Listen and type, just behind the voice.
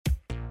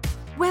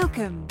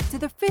Welcome to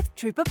the Fifth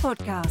Trooper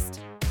Podcast.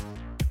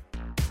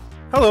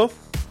 Hello.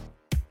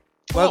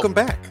 Welcome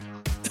back.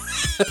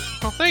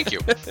 Well, thank you.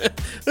 This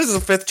is the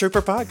Fifth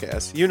Trooper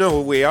Podcast. You know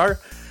who we are.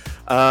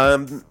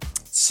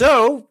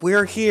 So,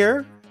 we're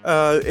here.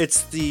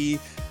 It's the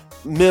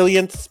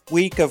millionth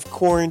week of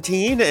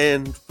quarantine,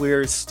 and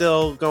we're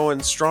still going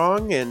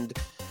strong. And,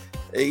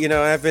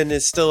 Evan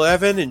is still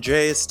Evan, and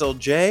Jay is still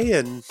Jay,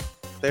 and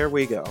there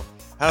we go.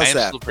 How's I am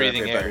that still for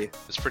breathing everybody? air.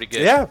 It's pretty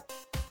good.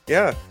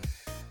 Yeah.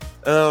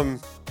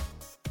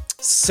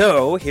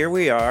 So here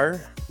we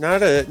are.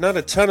 Not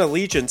a ton of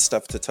Legion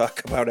stuff to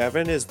talk about,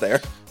 Evan, is there?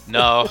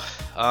 No.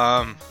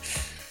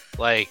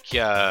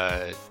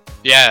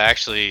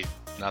 Actually,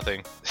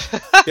 nothing.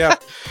 Yeah.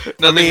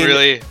 Nothing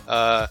really.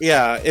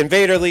 Yeah,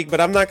 Invader League,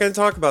 but I'm not going to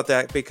talk about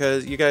that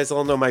because you guys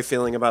all know my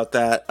feeling about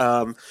that.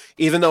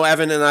 Even though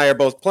Evan and I are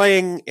both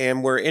playing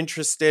and we're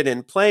interested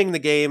in playing the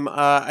game,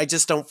 I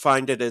just don't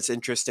find it as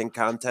interesting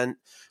content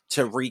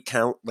to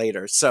recount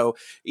later. So,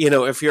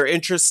 if you're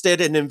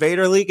interested in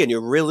Invader League and you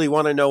really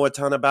want to know a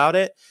ton about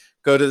it,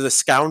 go to the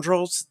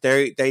Scoundrels.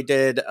 They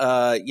did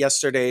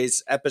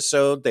yesterday's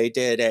episode. They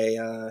did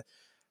a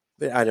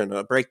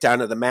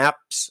breakdown of the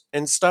maps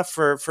and stuff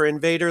for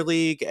Invader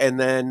League. And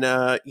then,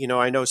 I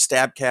know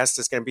Stabcast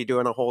is going to be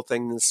doing a whole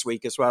thing this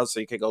week as well, so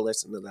you could go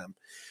listen to them.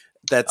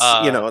 That's,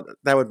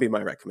 that would be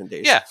my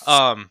recommendation. Yeah.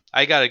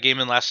 I got a game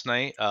in last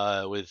night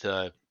with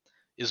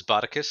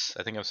Isboticus.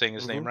 I think I'm saying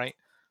his name right.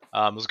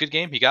 It was a good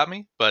game. He got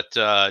me, but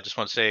just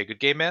want to say, good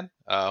game, man.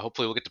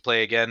 Hopefully we'll get to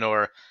play again,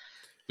 or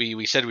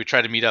we said we'd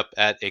try to meet up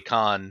at a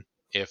con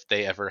if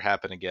they ever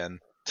happen again.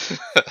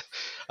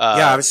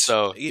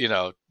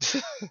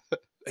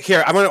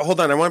 Here, I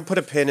want to put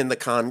a pin in the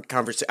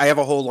conversation. I have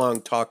a whole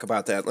long talk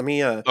about that. Let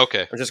me.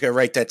 Okay. I'm just gonna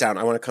write that down.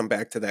 I want to come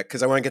back to that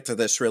because I want to get to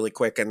this really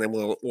quick, and then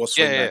we'll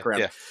swing back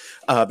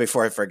around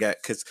before I forget.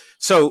 Because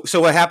so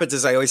what happens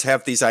is I always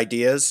have these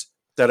ideas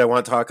that I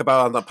want to talk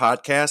about on the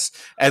podcast,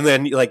 and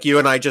then like you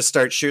and I just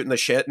start shooting the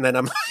shit, and then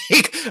I'm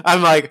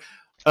like.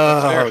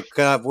 Oh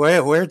God,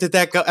 where did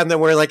that go? And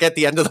then we're like at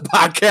the end of the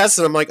podcast,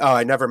 and I'm like, oh,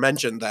 I never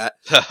mentioned that.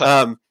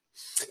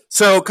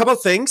 So a couple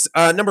of things.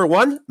 Number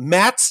one,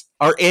 mats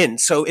are in.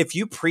 So if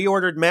you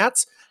pre-ordered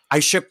mats, I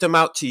shipped them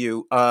out to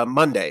you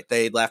Monday.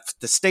 They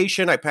left the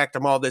station. I packed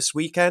them all this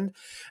weekend.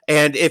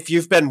 And if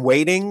you've been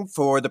waiting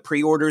for the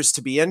pre-orders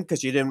to be in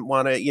because you didn't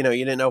want to, you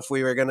didn't know if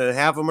we were going to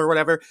have them or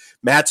whatever,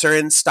 mats are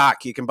in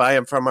stock. You can buy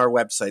them from our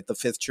website,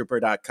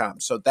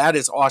 thefifthtrooper.com. So that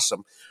is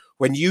awesome.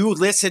 When you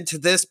listen to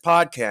this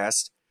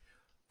podcast,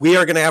 we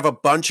are going to have a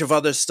bunch of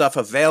other stuff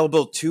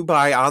available to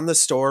buy on the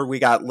store. We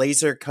got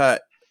laser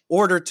cut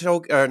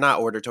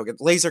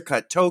laser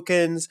cut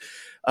tokens.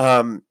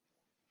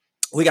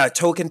 We got a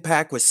token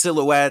pack with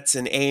silhouettes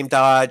and aim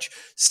dodge,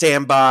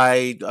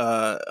 standby,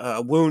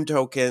 wound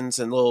tokens,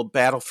 and little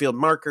battlefield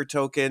marker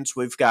tokens.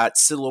 We've got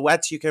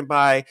silhouettes you can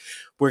buy.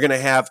 We're going to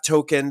have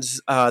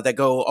tokens that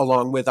go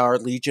along with our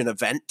Legion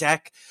event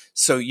deck.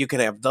 So you can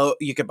have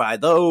you can buy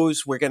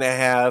those. We're going to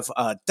have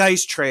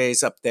dice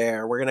trays up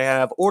there. We're going to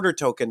have order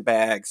token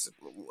bags.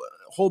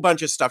 A whole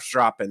bunch of stuff's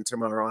dropping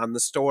tomorrow on the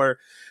store.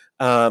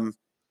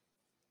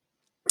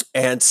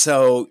 And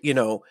so,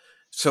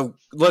 so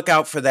look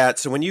out for that.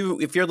 So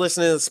if you're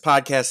listening to this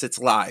podcast, it's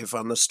live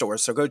on the store.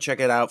 So go check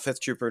it out,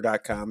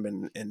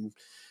 fifthtrooper.com. And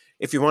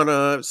if you want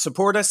to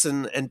support us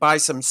and buy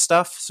some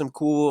stuff, some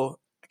cool,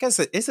 I guess,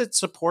 is it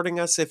supporting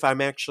us if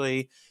I'm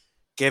actually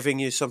giving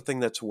you something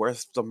that's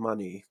worth the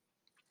money?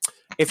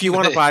 If you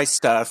want to buy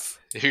stuff.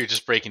 You're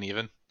just breaking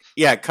even.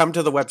 Yeah, come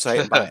to the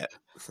website and buy it.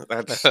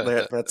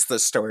 That's the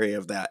story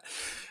of that.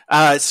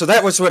 So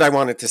that was what I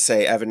wanted to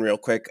say, Evan, real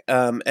quick.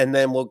 And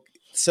then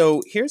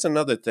so here's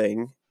another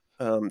thing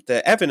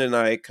that Evan and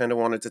I kind of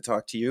wanted to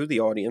talk to you, the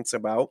audience,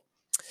 about.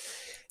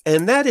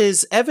 And that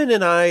is, Evan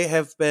and I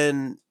have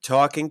been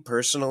talking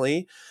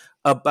personally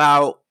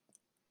about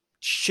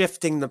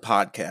shifting the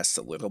podcast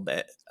a little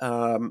bit.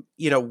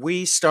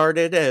 We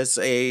started as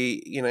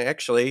I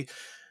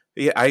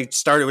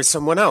started with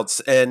someone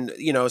else and,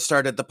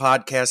 started the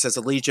podcast as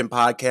a Legion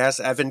podcast.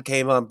 Evan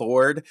came on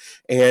board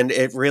and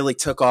it really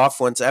took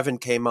off once Evan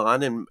came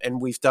on, and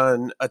we've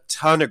done a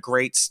ton of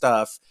great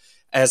stuff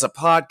as a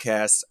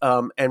podcast.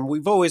 And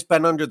we've always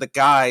been under the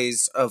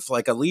guise of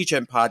like a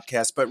Legion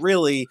podcast, but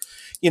really,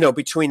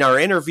 between our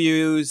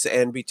interviews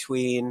and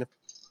between,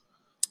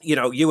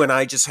 you and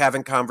I just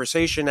having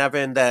conversation,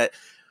 Evan, that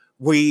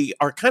we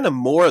are kind of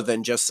more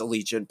than just a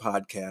Legion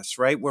podcast,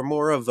 right? We're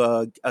more of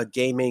a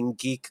gaming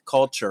geek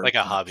culture. Like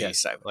a hobby.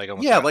 Like a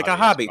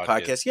hobby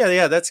podcast.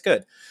 Yeah, that's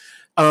good.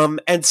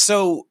 And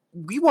so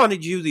we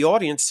wanted you, the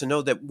audience, to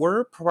know that we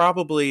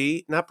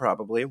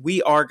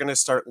are going to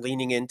start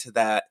leaning into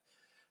that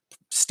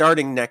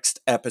starting next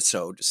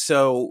episode.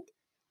 So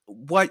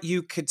what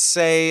you could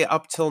say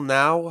up till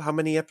now, how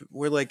many,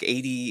 we're like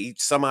 80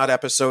 some odd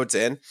episodes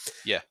in.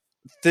 Yeah.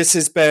 This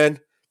has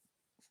been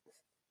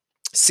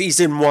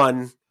season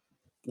 1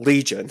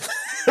 Legion,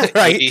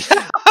 right?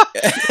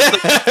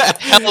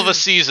 Hell of a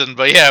season,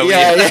 but yeah.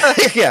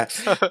 Yeah.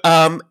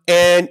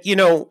 And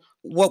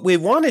what we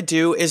want to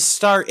do is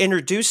start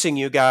introducing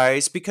you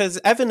guys, because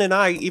Evan and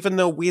I, even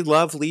though we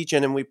love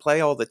Legion and we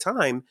play all the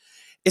time,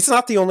 it's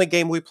not the only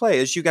game we play.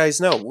 As you guys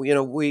know,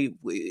 we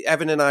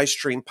Evan and I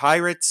stream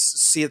Pirates,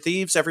 Sea of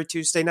Thieves every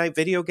Tuesday night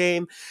video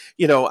game.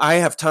 I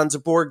have tons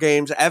of board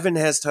games. Evan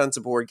has tons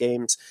of board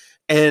games.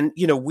 And,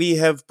 we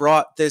have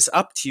brought this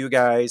up to you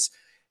guys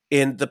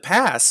in the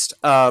past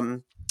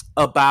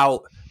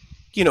about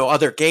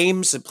other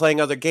games and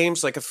playing other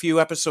games. Like a few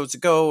episodes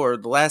ago, or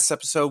the last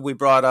episode, we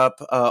brought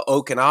up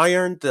Oak and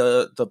Iron,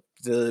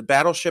 the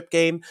battleship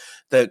game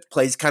that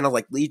plays kind of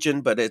like Legion,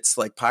 but it's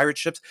like pirate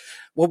ships.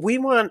 What we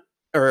want,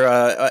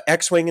 or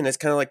X-Wing, and it's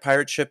kind of like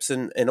pirate ships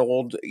and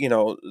old,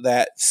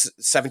 that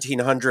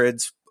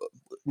 1700s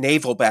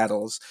naval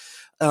battles.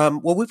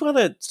 Well, we want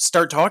to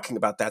start talking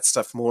about that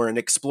stuff more and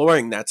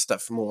exploring that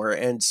stuff more.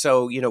 And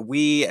so,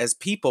 we as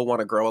people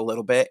want to grow a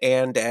little bit,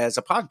 and as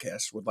a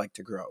podcast would like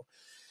to grow.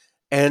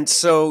 And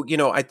so,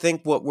 I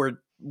think what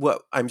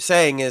I'm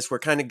saying is we're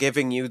kind of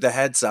giving you the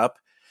heads up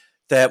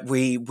that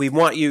we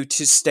want you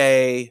to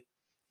stay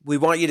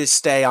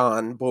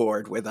on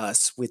board with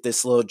us with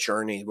this little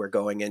journey we're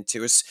going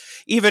into.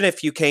 Even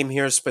if you came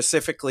here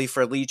specifically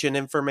for Legion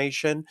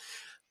information,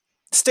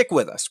 stick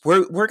with us.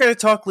 We're going to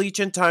talk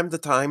Legion time to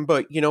time,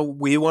 but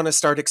we want to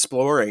start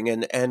exploring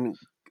and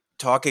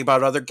talking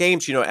about other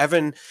games.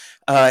 Evan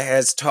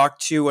has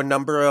talked to a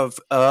number of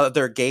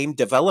other game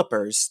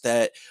developers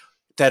that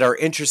are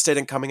interested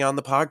in coming on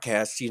the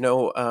podcast.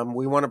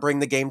 We want to bring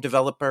the game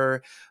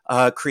developer,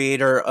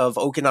 creator of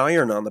Oak and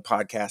Iron on the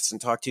podcast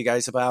and talk to you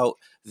guys about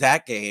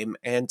that game.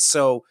 And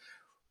so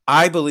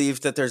I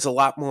believe that there's a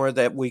lot more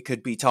that we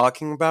could be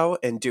talking about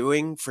and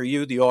doing for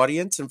you, the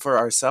audience, and for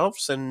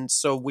ourselves. And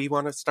so we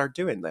want to start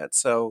doing that.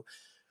 So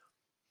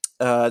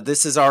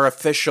this is our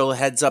official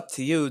heads up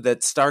to you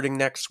that starting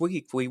next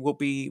week, we will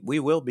be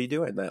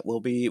doing that. We'll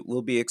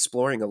be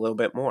exploring a little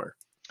bit more.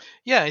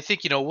 Yeah, I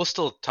think we'll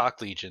still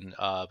talk Legion,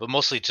 but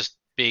mostly just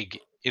big,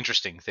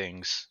 interesting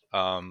things,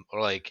 or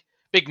like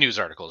big news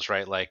articles,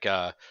 right? Like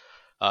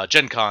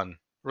Gen Con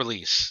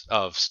release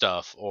of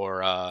stuff,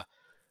 or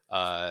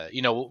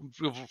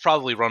we'll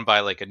probably run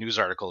by like a news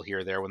article here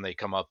or there when they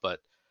come up. But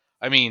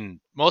I mean,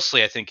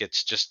 mostly I think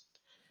it's just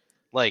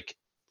like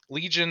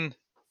Legion.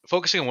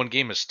 Focusing on one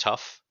game is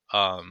tough,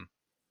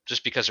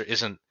 just because there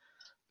isn't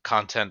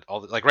content.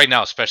 Like right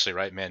now, especially,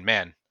 right,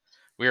 man,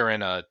 we are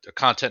in a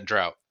content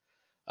drought.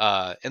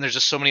 And there's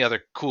just so many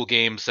other cool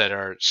games that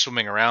are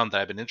swimming around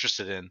that I've been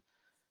interested in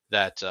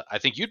that I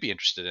think you'd be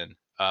interested in.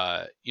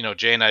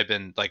 Jay and I have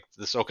been like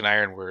this Oak and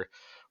Iron. We're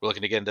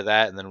looking to get into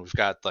that, and then we've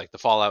got like the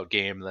Fallout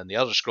game, and then the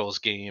Elder Scrolls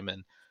game,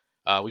 and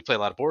we play a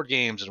lot of board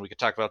games, and we could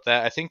talk about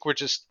that. I think we're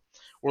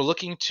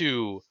looking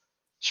to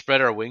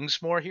spread our wings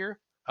more here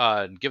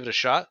and give it a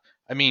shot.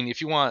 I mean, if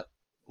you want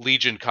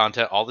Legion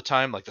content all the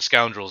time, like the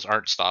Scoundrels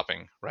aren't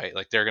stopping, right?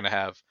 Like they're gonna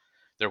have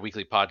their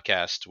weekly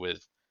podcast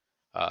with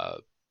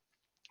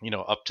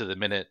up to the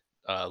minute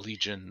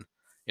Legion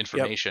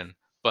information. Yep.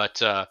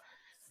 But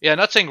yeah,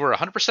 not saying we're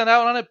 100%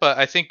 out on it, but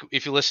I think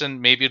if you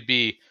listen, maybe it'd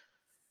be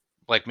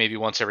like maybe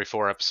once every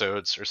 4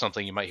 episodes or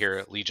something you might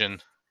hear Legion,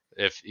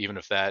 even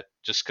if that,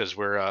 just because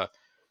we're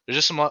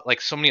there's just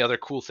so many other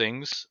cool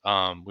things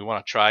we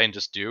want to try and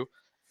just do.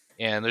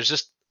 And there's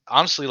just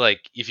honestly,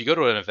 like, if you go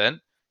to an event,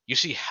 you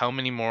see how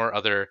many more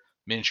other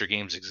miniature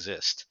games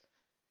exist.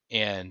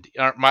 And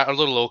our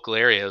little local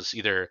area is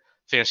either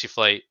Fantasy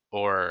Flight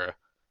or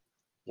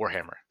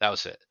Warhammer. That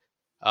was it.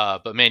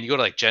 But man, you go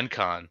to like Gen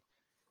Con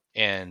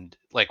and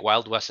like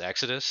Wild West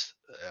Exodus,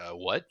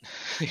 what?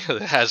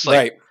 It has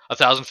like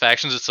 1,000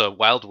 factions. It's a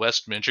Wild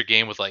West miniature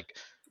game with like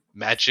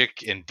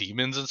magic and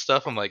demons and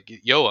stuff. I'm like,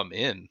 yo, I'm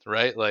in,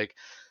 right? Like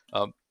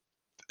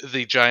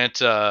the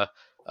giant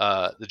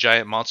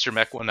monster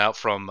mech one out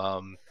from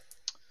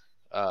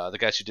the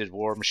guys who did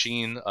War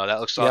Machine. That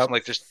looks awesome. Yep.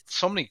 Like there's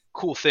so many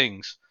cool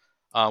things.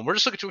 We're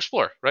just looking to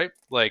explore, right?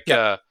 Like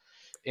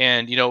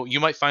and you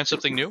might find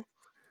something new.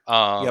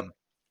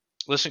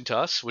 Listening to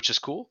us, which is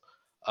cool.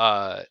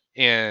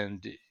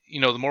 And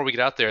the more we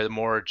get out there, the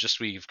more just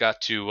we've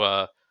got to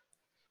I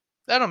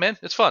don't know, man,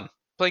 it's fun.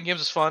 Playing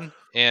games is fun.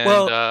 And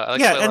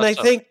I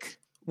think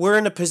we're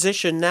in a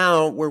position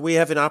now where we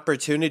have an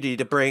opportunity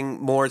to bring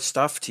more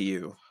stuff to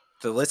you,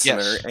 the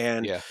listener. Yes.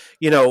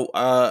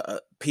 And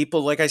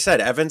people, like I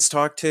said, Evan's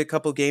talked to a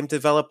couple game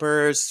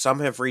developers, some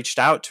have reached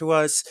out to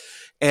us.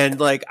 And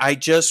like, I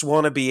just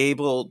want to be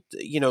able,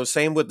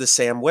 same with the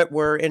Sam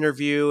Witwer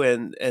interview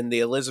and the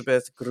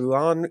Elizabeth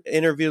Gruan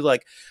interview.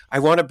 Like, I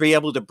want to be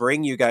able to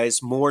bring you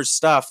guys more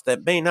stuff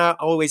that may not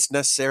always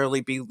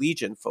necessarily be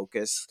Legion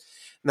focused.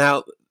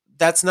 Now,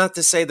 that's not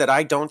to say that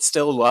I don't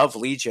still love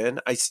Legion.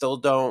 I still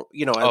don't,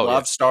 I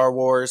love Star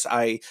Wars.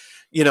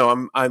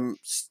 I'm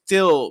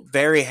still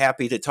very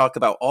happy to talk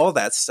about all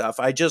that stuff.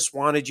 I just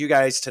wanted you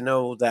guys to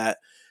know that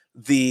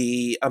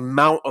the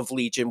amount of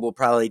Legion will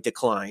probably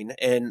decline,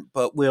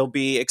 but we'll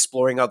be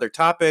exploring other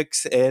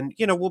topics, and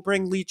we'll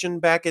bring Legion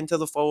back into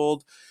the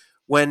fold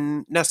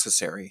when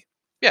necessary.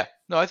 Yeah,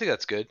 no, I think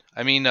that's good.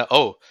 I mean,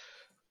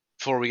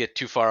 before we get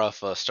too far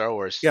off Star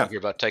Wars, you hear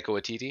about Taika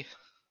Waititi?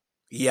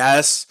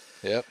 Yes.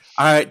 Yep.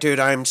 All right, dude.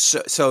 I'm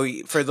so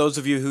for those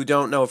of you who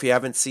don't know, if you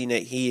haven't seen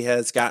it, he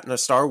has gotten a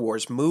Star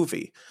Wars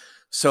movie.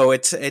 So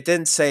it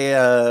didn't say.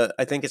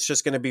 I think it's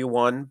just going to be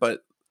one, but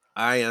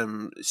I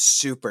am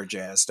super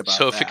jazzed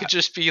So about if it could that.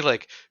 just be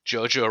like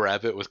Jojo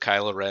Rabbit with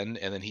Kylo Ren,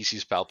 and then he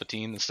sees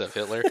Palpatine instead of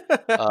Hitler,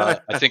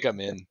 I think I'm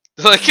in.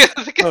 Like,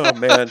 Oh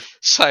man.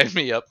 sign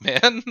me up,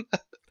 man.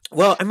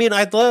 Well, I mean,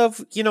 I'd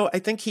love, I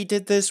think he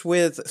did this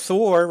with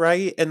Thor,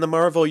 right? In the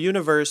Marvel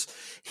universe,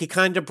 he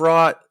kind of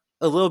brought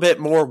a little bit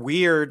more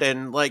weird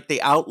and like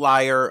the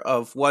outlier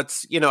of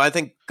what's, I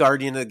think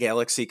Guardian of the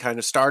Galaxy kind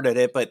of started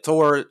it, but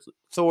Thor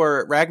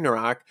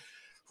Ragnarok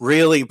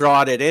really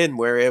brought it in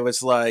where it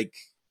was like,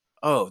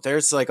 oh,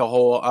 there's like a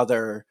whole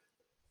other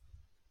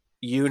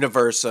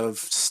universe of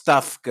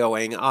stuff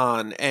going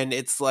on, and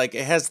it's like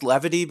it has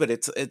levity, but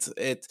it's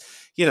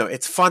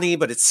it's funny,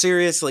 but it's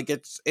serious. Like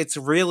it's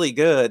really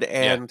good,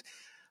 Yeah. and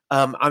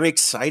I'm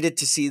excited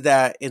to see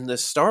that in the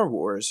Star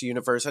Wars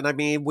universe. And I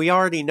mean, we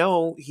already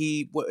know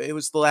it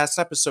was the last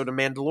episode of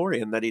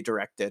Mandalorian that he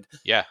directed.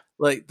 Yeah.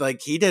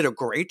 Like he did a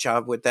great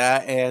job with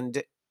that.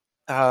 And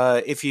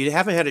if you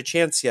haven't had a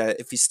chance yet,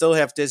 if you still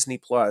have Disney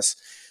Plus,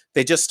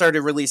 they just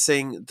started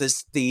releasing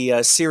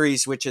the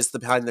series, which is the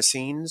behind the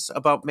scenes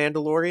about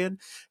Mandalorian,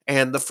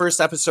 and the first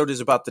episode is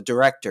about the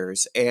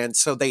directors, and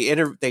so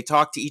they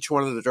talk to each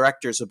one of the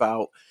directors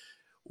about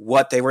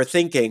what they were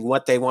thinking,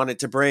 what they wanted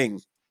to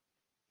bring,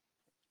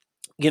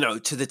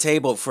 to the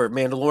table for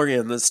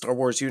Mandalorian, the Star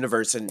Wars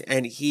universe,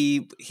 and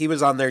he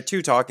was on there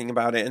too talking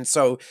about it, and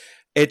so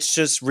it's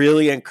just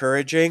really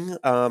encouraging,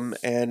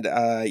 and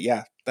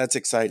yeah, that's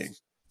exciting.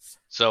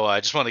 So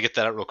I just want to get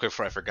that out real quick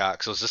before I forgot,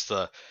 because it was just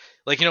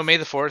May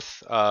the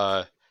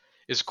 4th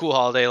is a cool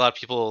holiday. A lot of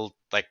people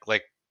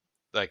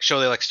show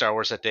they like Star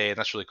Wars that day, and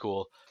that's really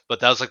cool.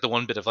 But that was like the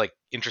one bit of like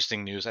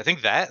interesting news. I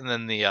think that, and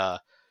then the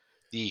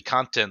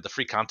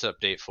free content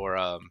update for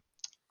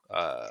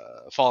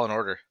Fallen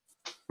Order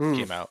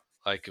came out.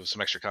 Like it was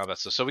some extra combat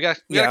stuff. So we got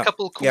a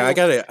couple of cool. Yeah, I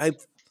got it.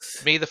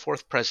 May the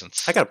 4th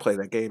presents. I got to play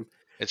that game.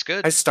 It's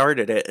good. I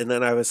started it, and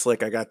then I was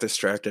like, I got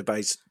distracted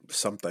by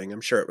something.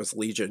 I'm sure it was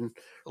Legion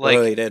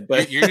related,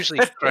 but you're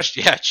usually crushed.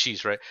 Yeah,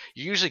 cheese, right?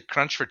 You're usually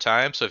crunched for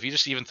time, so if you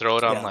just even throw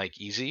it on like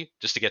easy,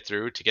 just to get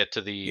through, to get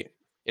to the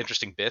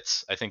interesting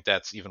bits, I think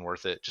that's even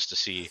worth it, just to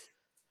see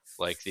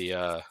like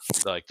the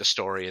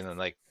story and then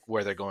like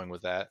where they're going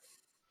with that.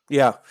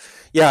 Yeah,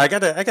 I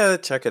gotta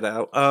check it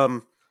out.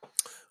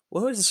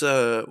 What was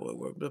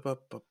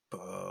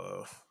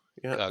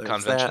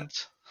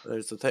conventions?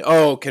 There's the thing.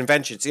 Oh,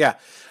 conventions. Yeah.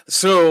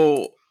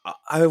 So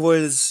I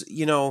was,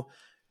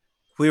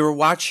 we were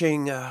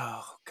watching.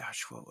 Oh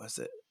gosh, what was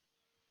it?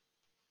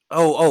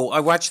 Oh, I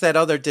watched that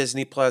other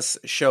Disney Plus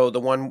show,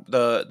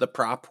 the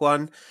prop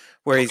one,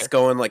 where he's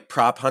going like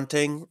prop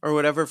hunting or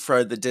whatever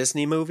for the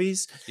Disney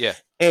movies. Yeah.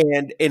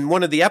 And in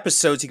one of the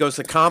episodes, he goes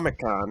to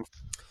Comic-Con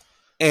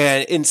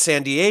and in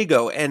San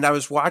Diego, and I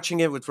was watching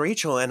it with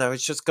Rachel, and I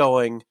was just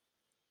going.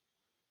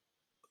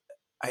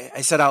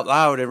 I said out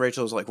loud, and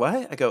Rachel was like,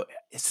 "What?" I go,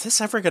 "Is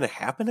this ever going to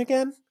happen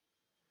again?"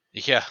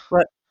 Yeah.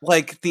 But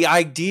like the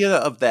idea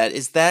of that,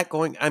 is that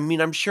going? I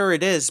mean, I'm sure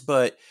it is,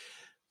 but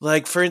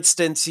like for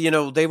instance,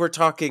 they were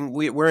talking.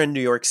 We're in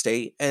New York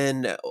State,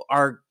 and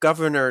our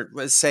governor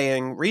was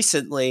saying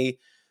recently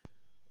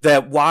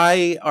that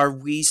why are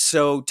we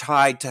so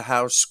tied to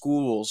how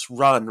schools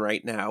run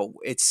right now?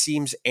 It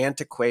seems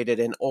antiquated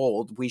and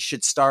old. We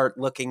should start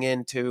looking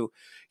into,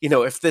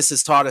 if this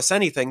has taught us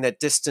anything,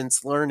 that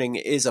distance learning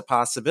is a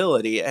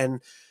possibility.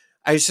 And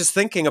I was just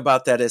thinking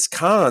about that as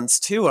cons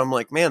too. I'm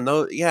like, man,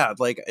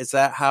 like, is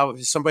that how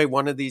somebody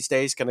one of these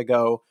days going to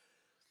go,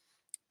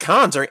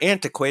 cons are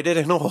antiquated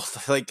and old.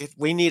 Like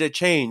we need a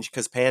change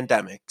because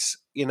pandemics,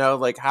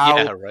 like how,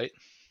 yeah, right.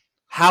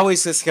 How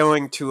is this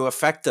going to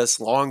affect us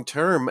long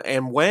term?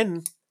 And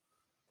when,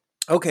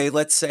 okay,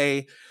 let's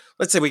say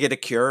we get a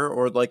cure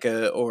or like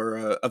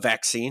a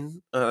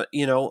vaccine,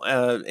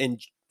 in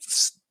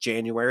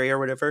January or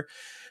whatever.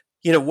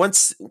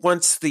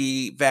 Once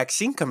the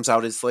vaccine comes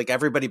out, is like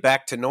everybody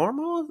back to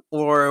normal,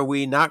 or are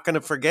we not going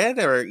to forget,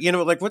 or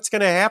like what's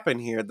going to happen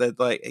here? That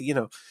like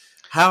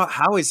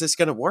how is this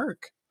going to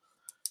work?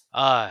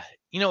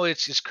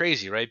 It's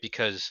crazy, right?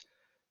 Because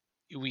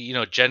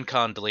Gen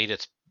Con delayed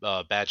its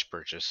badge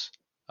purchase,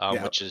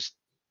 which is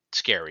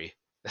scary.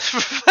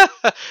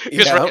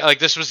 Because like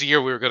this was the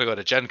year we were going to go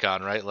to Gen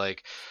Con, right?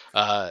 Like,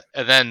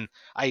 and then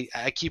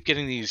I keep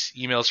getting these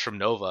emails from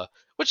Nova,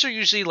 which are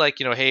usually like,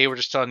 hey, we're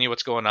just telling you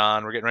what's going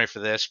on, we're getting ready for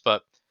this.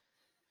 But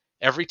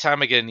every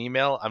time I get an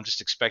email, I'm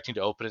just expecting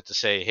to open it to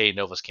say, hey,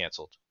 Nova's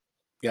canceled.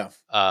 Yeah.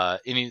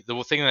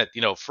 The thing that,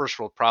 first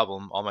world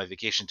problem, all my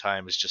vacation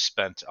time is just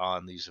spent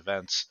on these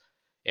events.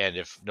 And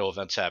if no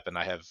events happen,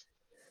 I have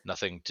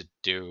nothing to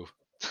do.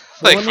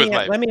 Well,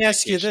 let me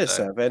ask you this,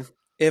 Evan.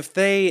 If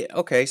they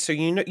so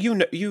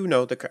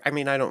I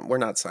mean, we're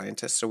not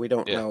scientists, so we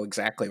don't know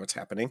exactly what's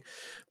happening,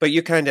 but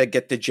you kind of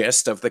get the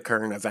gist of the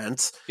current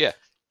events. Yeah.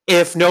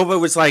 If Nova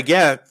was like,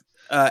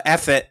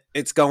 F it,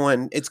 it's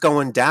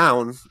going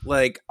down.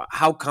 Like,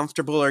 how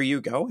comfortable are you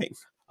going?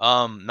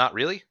 Not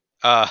really.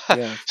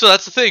 Yeah. So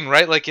that's the thing,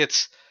 right? Like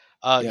it's,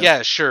 Yeah.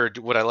 yeah, sure.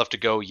 Would I love to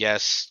go?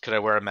 Yes. Could I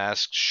wear a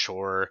mask?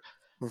 Sure.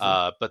 Hmm.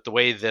 But the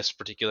way this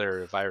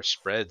particular virus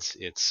spreads,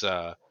 it's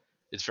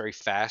very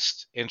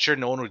fast, and sure,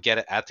 no one would get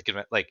it at the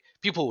convention. Like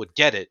people would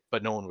get it,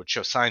 but no one would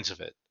show signs of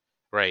it,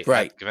 right, at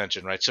Right. the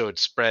convention, right? So it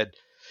spread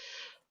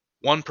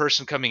one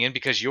person coming in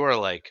because you are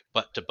like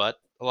butt to butt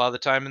a lot of the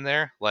time in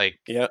there, like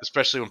Yeah.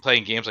 especially when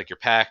playing games, like you're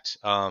packed.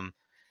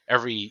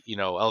 Every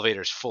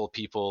elevator's full of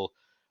people.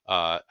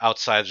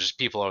 Outside, there's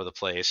people all over the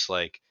place.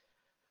 Like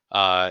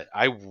I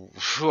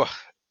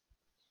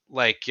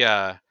like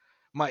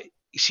my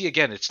you see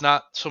again, it's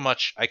not so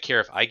much I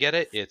care if I get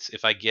it, it's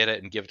if I get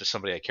it and give it to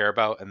somebody I care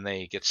about and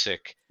they get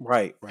sick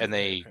Right. Right. and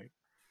Right.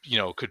 they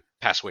Right. could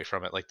pass away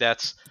from it. Like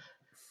that's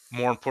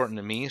more important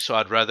to me, so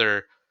I'd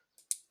rather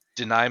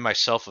deny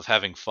myself of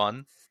having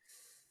fun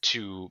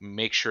to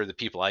make sure the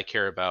people I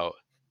care about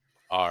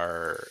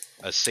are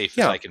as safe as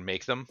Yeah. I can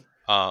make them.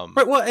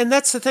 Right. Well, and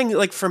that's the thing.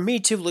 Like for me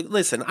too. Like,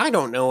 listen, I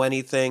don't know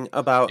anything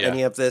about Yeah.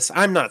 any of this.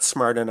 I'm not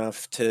smart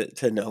enough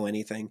to know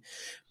anything.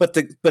 But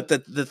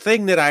the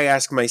thing that I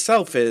ask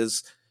myself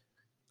is,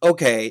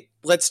 okay,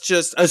 let's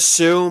just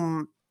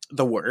assume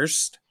the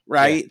worst, Yeah.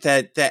 right?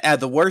 That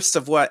the worst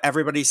of what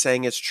everybody's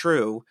saying is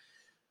true.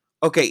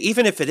 Okay,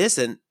 even if it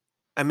isn't,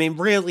 I mean,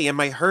 really, am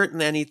I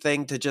hurting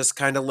anything to just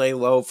kind of lay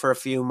low for a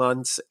few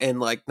months and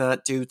like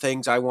not do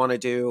things I want to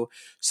do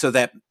so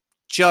that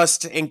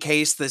just in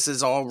case this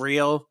is all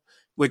real,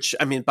 which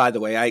I mean, by the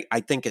way, I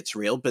think it's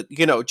real, but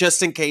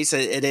just in case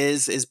it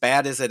is as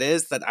bad as it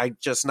is, that I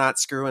just not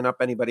screwing up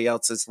anybody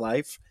else's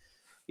life.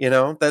 I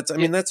Yeah.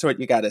 mean, that's what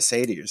you got to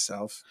say to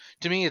yourself.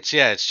 To me, it's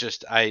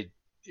just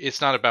it's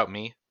not about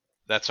me.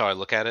 That's how I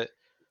look at it.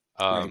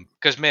 Right.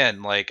 Because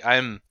man, like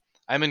I'm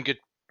in good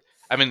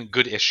I'm in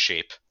good-ish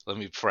shape. Let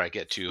me before I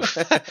get to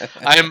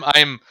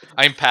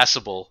I'm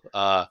passable.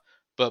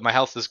 But my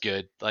health is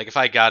good. Like if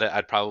I got it,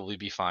 I'd probably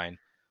be fine.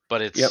 But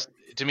Yep. it's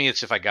to me,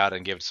 it's if I got it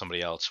and give it to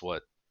somebody else,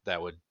 what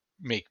that would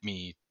make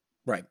me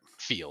Right.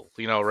 feel.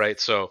 Right?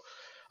 So,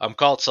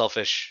 call it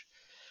selfish,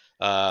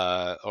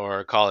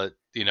 or call it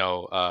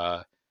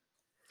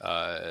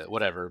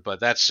whatever. But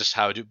that's just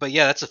how I do. But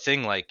yeah, that's the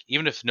thing. Like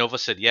even if Nova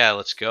said, yeah,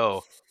 let's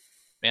go,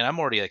 man, I'm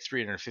already like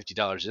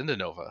 $350 into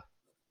Nova.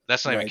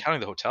 That's not even Right.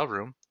 counting the hotel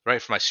room,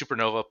 right? For my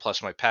Supernova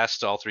plus my pass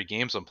to all three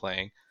games I'm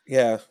playing.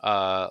 Yeah.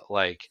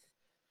 Like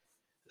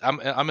I'm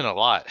in a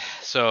lot.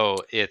 So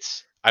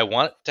it's I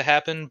want it to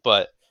happen,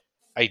 but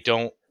I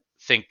don't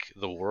think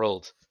the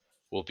world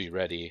will be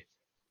ready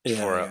Yeah.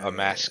 for Yeah. a Yeah.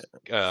 mask,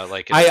 Yeah.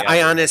 like in a I gathering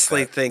like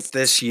honestly that. think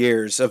this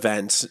year's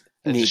events It's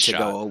a need to shot.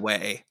 go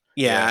away.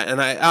 Yeah, Yeah.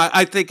 and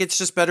I think it's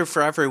just better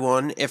for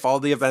everyone if all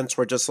the events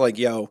were just like,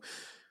 yo,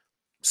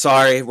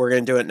 sorry, we're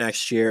gonna do it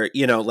next year.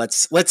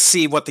 Let's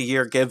see what the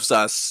year gives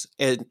us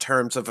in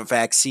terms of a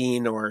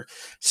vaccine or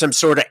some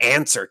sort of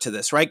answer to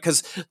this, right?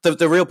 Because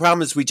the real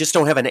problem is we just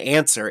don't have an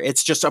answer.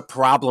 It's just a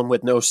problem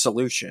with no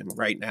solution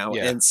right now.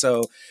 Yeah. And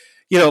so,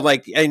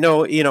 like I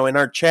know, in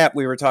our chat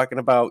we were talking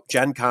about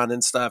Gen Con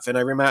and stuff, and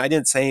I remember I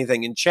didn't say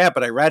anything in chat,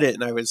 but I read it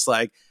and I was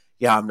like,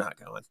 yeah, I'm not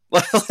going.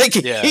 Like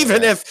Yeah.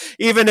 even Yeah.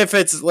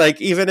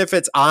 if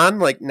it's on,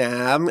 like,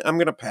 nah, I'm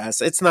gonna pass.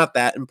 It's not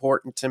that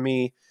important to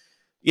me,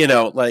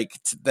 like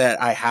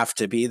that I have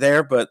to be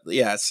there. But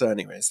yeah, so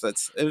anyways,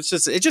 it's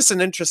just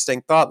an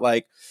interesting thought.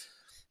 Like,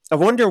 I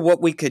wonder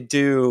what we could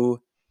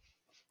do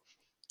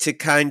to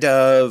kind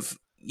of,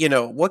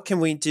 what can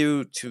we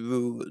do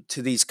to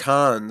these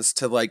cons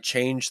to like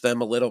change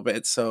them a little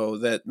bit so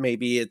that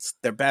maybe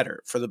they're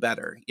better for the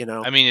better.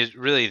 I mean,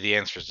 really the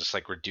answer is just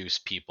like reduce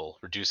the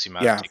amount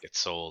of Yeah, tickets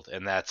sold,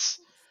 and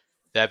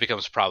that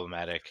becomes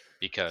problematic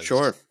because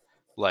sure.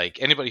 like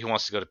anybody who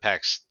wants to go to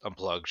PAX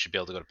Unplugged should be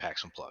able to go to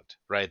PAX Unplugged,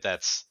 right?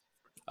 That's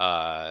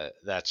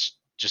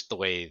just the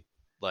way.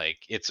 Like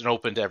it's an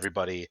open to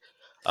everybody.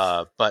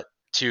 But I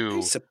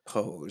to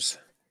suppose.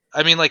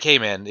 I mean, like, hey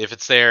man, if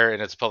it's there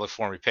and it's a public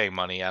forum, you're paying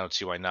money. I don't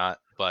see why not.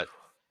 But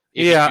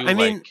if you Yeah, do I like,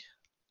 mean,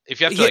 if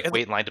you have to yeah, like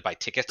wait in line to buy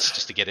tickets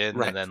just to get in, and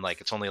right. then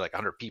like it's only like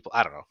 100 people,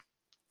 I don't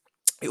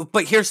know.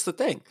 But here's the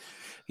thing.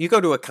 You go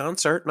to a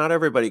concert, not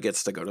everybody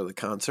gets to go to the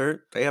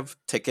concert. They have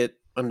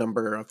a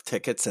number of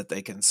tickets that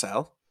they can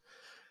sell,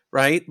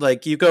 right?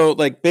 Like you go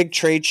like big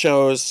trade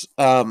shows,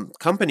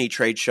 company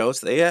trade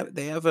shows, they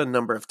have a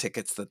number of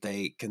tickets that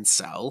they can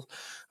sell.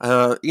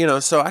 So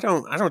I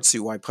don't see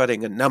why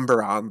putting a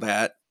number on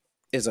that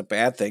is a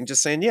bad thing.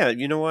 Just saying, yeah,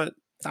 you know what?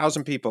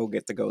 1,000 people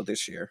get to go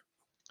this year.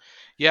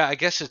 Yeah, I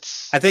guess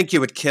it's I think you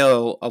would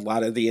kill a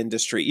lot of the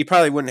industry. You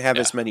probably wouldn't have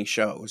yeah. as many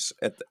shows,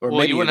 or Well, you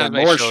maybe wouldn't have even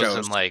many more shows shows.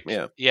 and like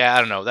Yeah. yeah, I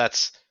don't know.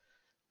 That's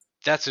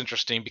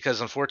interesting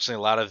because unfortunately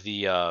a lot of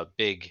the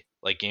big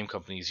like game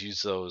companies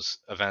use those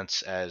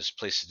events as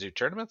places to do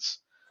tournaments,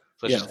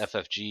 such Yeah. as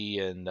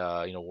FFG and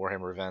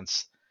Warhammer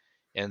events.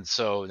 And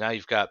so now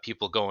you've got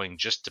people going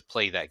just to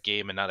play that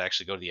game and not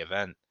actually go to the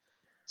event.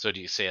 So do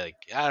you say like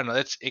I don't know?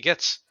 It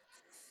gets.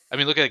 I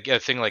mean, look at a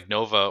thing like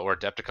Nova or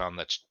Adepticon.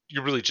 That's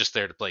you're really just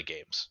there to play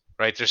games,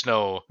 right?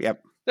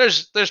 Yep.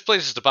 There's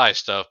places to buy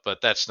stuff,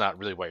 but that's not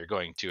really why you're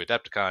going to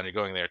Adepticon. You're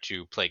going there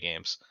to play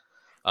games.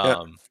 Yeah.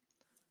 Um,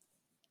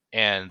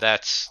 and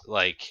that's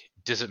like,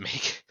 does it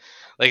make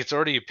like it's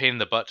already a pain in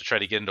the butt to try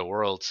to get into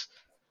Worlds?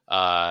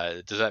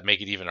 Does that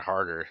make it even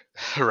harder,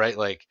 right?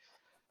 Like,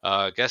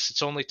 I guess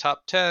it's only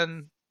top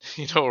 10,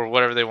 or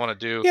whatever they want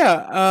to do.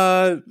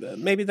 Yeah,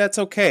 maybe that's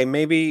okay.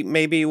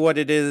 Maybe what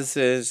it is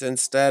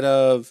instead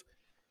of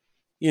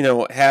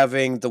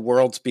having the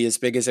Worlds be as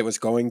big as it was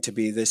going to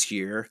be this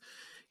year,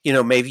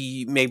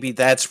 maybe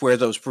that's where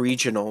those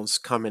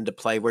regionals come into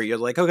play, where you're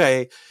like,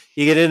 okay,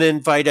 you get an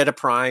invite at a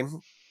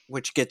prime,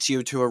 which gets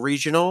you to a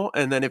regional,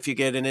 and then if you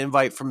get an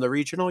invite from the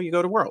regional, you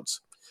go to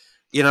Worlds.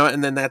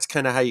 And then that's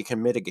kind of how you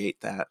can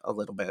mitigate that a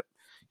little bit.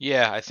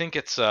 Yeah, I think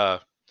it's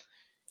like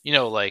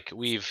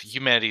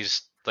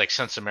humanity's, like,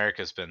 since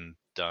America's been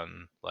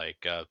done,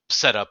 like,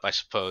 set up, I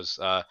suppose.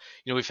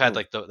 We've had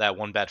like that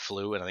one bad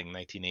flu in, I think,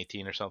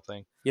 1918 or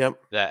something. Yep.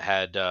 That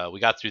had we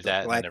got through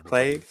that, and then Black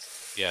Plague.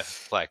 Yeah,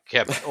 black.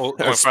 Yeah,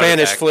 or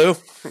Spanish flu.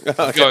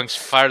 Going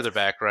farther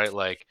back, right?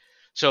 Like,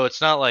 so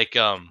it's not like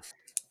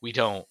we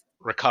don't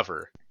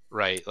recover,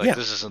 right? Like,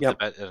 this isn't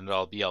the end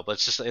all be all, but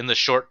it's just in the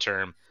short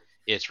term,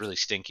 it's really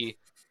stinky.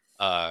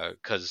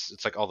 Because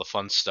it's like all the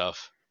fun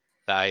stuff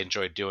that I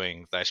enjoyed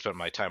doing, that I spent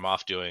my time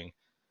off doing,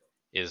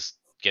 is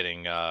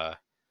getting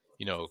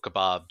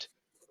kebabbed.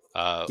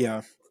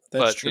 Yeah,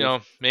 but true.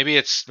 maybe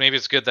it's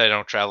good that I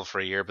don't travel for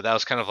a year. But that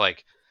was kind of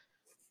like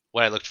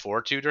what I looked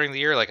forward to during the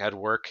year. Like, I'd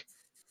work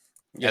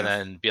and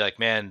then be like,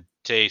 man,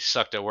 today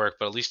sucked at work,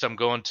 but at least I'm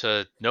going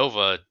to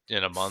Nova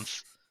in a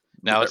month.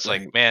 Now it's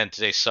like, man,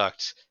 today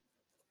sucked.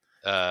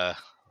 I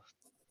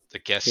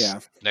guess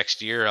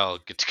next year I'll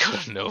get to go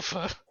to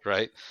Nova,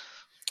 right?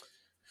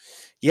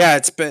 Yeah,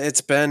 it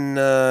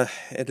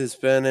has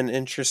been an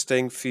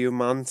interesting few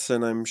months,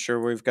 and I'm sure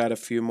we've got a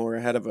few more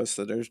ahead of us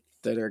that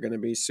are going to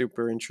be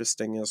super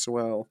interesting as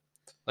well.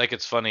 Like,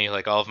 it's funny,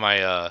 like, all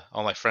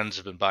my friends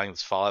have been buying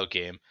this Fallout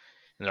game,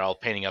 and they're all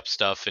painting up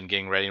stuff and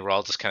getting ready. We're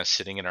all just kind of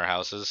sitting in our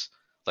houses,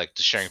 like,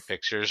 just sharing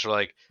pictures. We're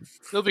like,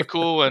 it'll be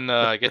cool when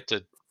I get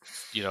to,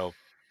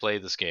 play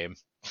this game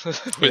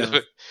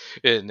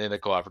in a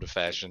cooperative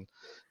fashion.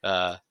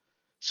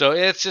 So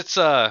it's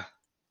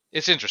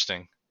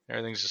interesting.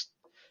 Everything's just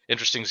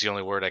interesting is the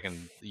only word I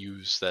can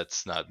use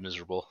that's not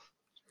miserable.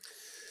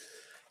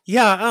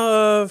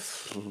 Yeah,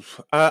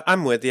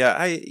 I'm with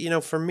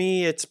you. For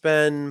me, it's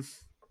been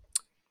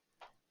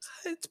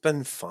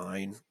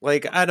fine.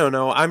 Like, I don't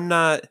know. I'm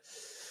not.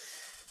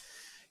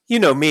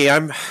 Me.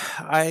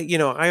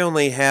 I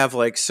only have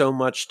like so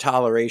much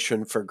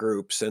toleration for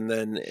groups, and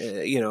then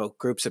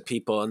groups of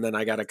people, and then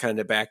I got to kind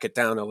of back it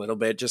down a little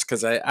bit, just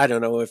because I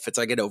don't know if it's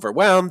I get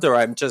overwhelmed or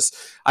I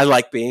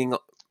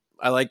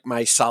like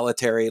my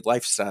solitary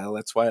lifestyle.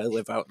 That's why I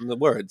live out in the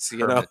woods,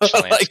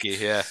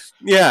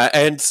 yeah.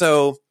 And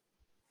so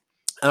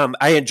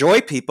I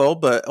enjoy people,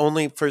 but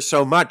only for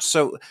so much.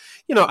 So,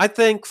 I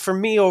think for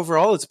me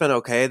overall, it's been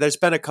okay. There's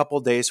been a couple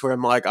days where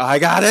I'm like, I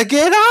gotta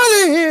get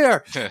out of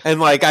here,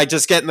 and like I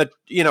just get in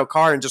the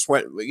car and just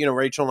went.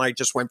 Rachel and I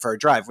just went for a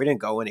drive. We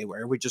didn't go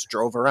anywhere. We just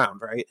drove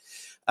around, right?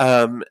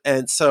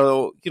 And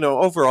so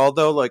overall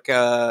though, like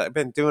I've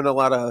been doing a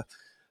lot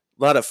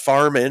of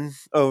farming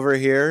over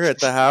here at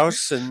the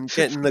house and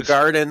getting the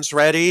gardens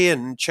ready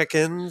and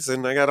chickens,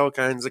 and I got all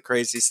kinds of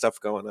crazy stuff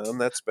going on.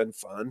 That's been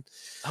fun.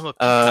 I'm a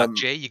peacock,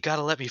 Jay. You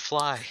gotta let me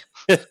fly.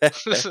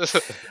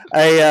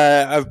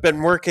 I've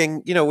been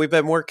working. We've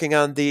been working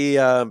on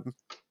the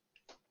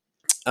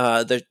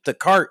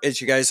cart,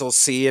 as you guys will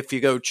see if you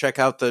go check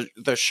out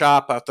the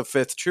shop out the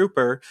Fifth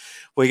Trooper.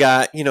 We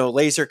got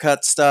laser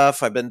cut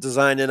stuff. I've been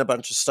designing a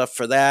bunch of stuff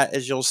for that,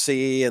 as you'll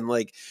see, and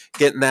like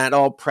getting that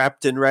all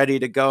prepped and ready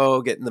to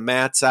go, getting the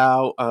mats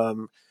out.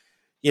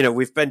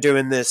 We've been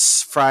doing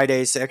this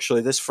Fridays.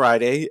 Actually, this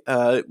Friday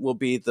will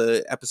be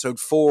the episode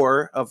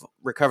 4 of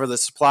Recover the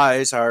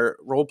Supplies, our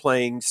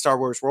Star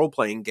Wars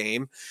role-playing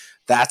game.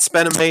 That's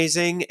been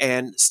amazing.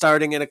 And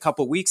starting in a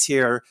couple weeks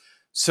here,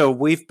 so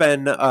we've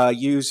been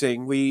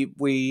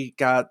we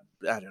got,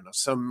 I don't know,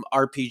 some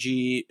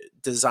RPG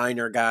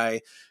designer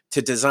guy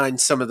to design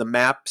some of the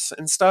maps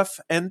and stuff,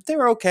 and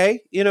they're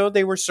okay.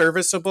 They were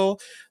serviceable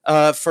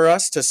for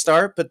us to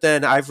start, but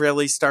then I've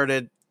really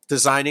started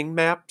designing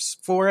maps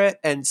for it,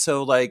 and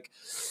so like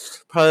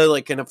probably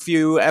like in a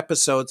few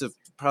episodes of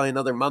probably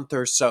another month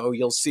or so,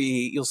 you'll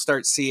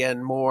start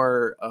seeing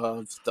more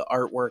of the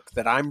artwork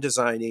that I'm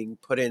designing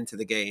put into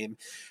the game.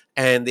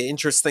 And the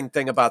interesting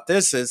thing about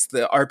this is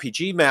the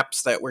RPG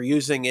maps that we're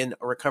using in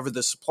Recover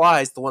the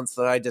Supplies, the ones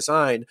that I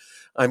designed,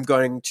 I'm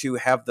going to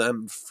have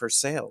them for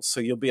sale.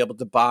 So you'll be able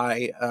to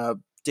buy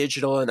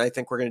digital, and I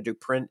think we're going to do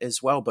print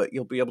as well, but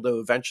you'll be able to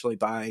eventually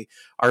buy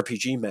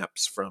RPG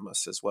maps from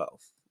us as well.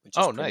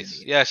 Oh, nice.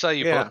 Neat. Yeah, I saw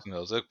you posting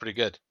those. They look pretty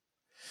good.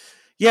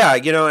 Yeah,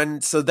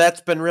 and so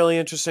that's been really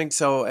interesting.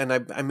 So, and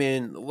I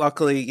mean,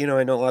 luckily,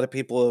 I know a lot of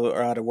people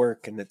are out of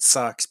work and it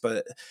sucks,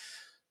 but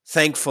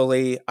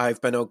thankfully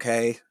I've been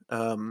okay.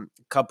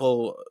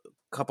 Couple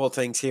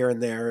things here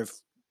and there have,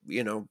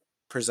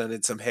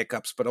 presented some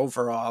hiccups, but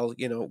overall,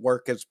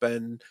 work has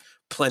been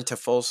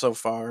plentiful so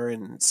far.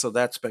 And so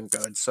that's been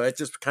good. So I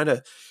just kind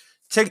of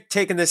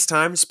taking this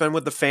time to spend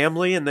with the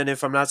family, and then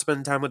if I'm not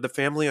spending time with the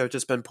family, I've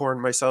just been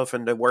pouring myself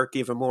into work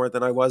even more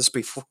than I was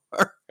before.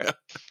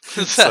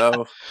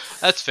 So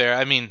that's fair.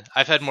 I mean,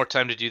 I've had more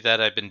time to do that.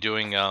 I've been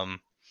doing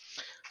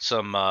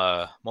some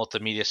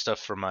multimedia stuff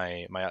for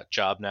my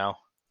job now.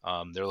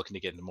 They're looking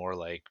to get into more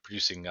like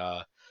producing,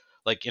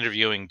 like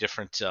interviewing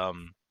different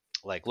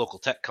like local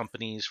tech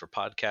companies for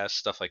podcasts,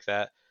 stuff like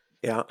that.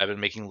 yeah, I've been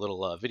making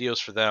little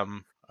videos for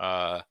them.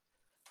 I've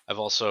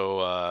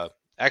also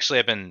actually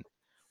I've been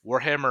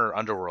Warhammer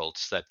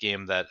Underworlds, that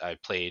game that I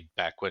played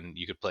back when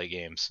you could play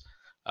games.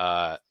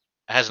 Has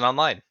an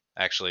online.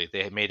 Actually,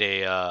 they made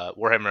a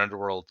Warhammer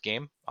Underworld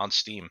game on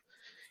Steam,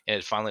 and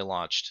it finally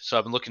launched. So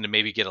I've been looking to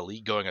maybe get a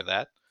league going of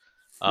that.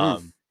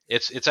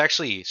 It's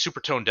actually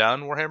super toned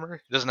down Warhammer.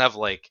 It doesn't have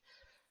like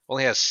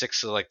only has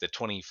 6 of like the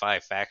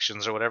 25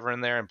 factions or whatever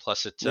in there, and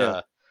plus it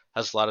yeah,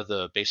 has a lot of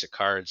the basic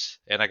cards.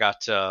 And I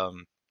got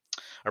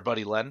our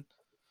buddy Len.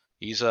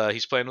 He's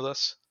playing with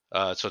us.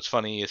 So it's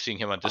funny seeing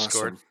him on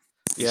Discord. awesome.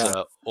 He's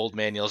Yeah, old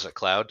man yells at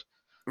Cloud.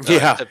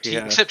 yeah,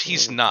 Except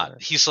he's Oh, not.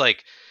 God. He's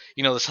like,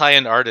 this high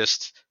end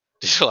artist,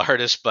 digital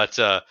artist, but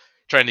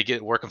trying to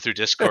work him through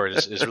Discord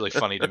is really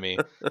funny to me.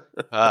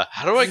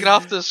 How do I get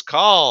off this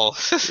call?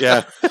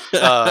 Yeah,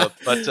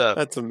 But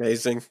that's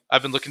amazing.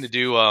 I've been looking to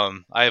do.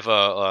 I have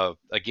a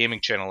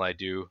gaming channel I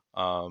do.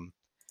 I've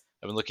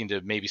been looking to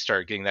maybe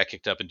start getting that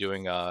kicked up and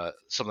doing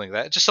something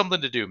like that. Just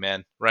something to do,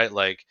 man. Right?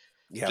 Like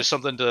Yeah, just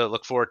something to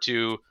look forward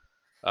to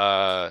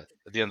at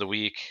the end of the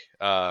week,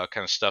 kind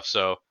of stuff.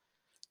 So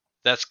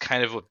that's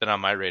kind of what been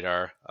on my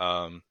radar.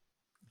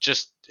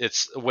 Just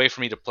it's a way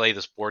for me to play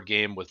this board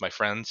game with my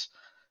friends,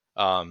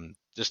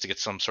 just to get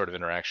some sort of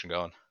interaction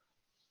going.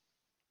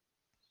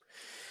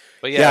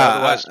 But yeah,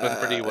 otherwise it's been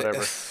pretty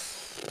whatever.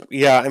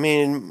 Yeah, I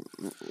mean,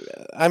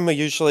 I'm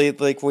usually,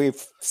 like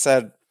we've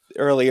said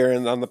earlier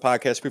and on the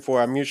podcast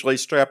before, I'm usually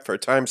strapped for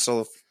time.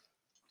 So,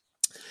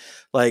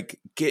 like,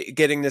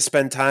 getting to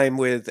spend time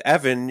with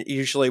Evan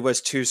usually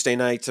was Tuesday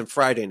nights and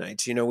Friday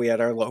nights. We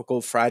had our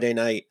local Friday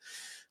night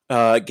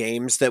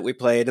games that we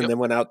played, and Yep. then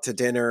went out to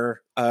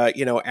dinner.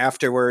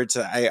 Afterwards,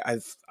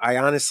 I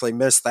honestly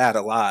miss that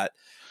a lot.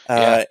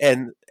 Yeah.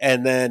 And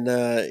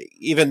then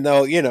even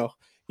though you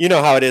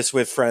know how it is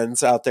with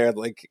friends out there,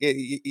 like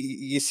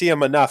you see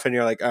them enough, and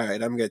you're like, all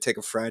right, I'm going to take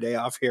a Friday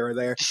off here or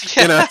there.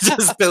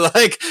 Just be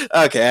like,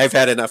 okay, I've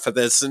had enough of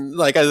this. And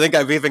like, I think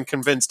I've even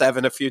convinced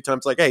Evan a few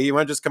times, like, hey, you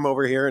want to just come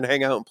over here and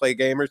hang out and play a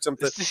game or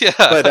something?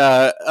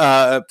 Yeah.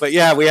 But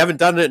yeah, we haven't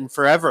done it in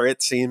forever,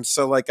 it seems.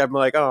 So like, I'm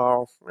like,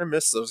 oh, I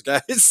miss those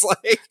guys.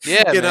 Like,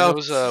 Yeah, man, it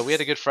was we had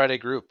a good Friday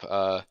group.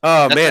 oh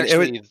That's man, it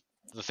was, actually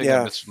the thing I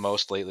yeah, miss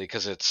most lately,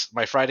 because it's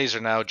my Fridays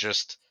are now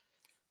just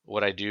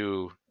what I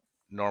do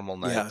normal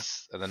yeah,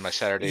 nights, and then my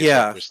Saturdays are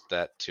yeah. just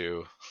that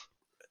too.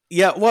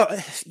 Yeah, well,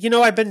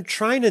 I've been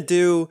trying to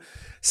do.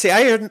 See,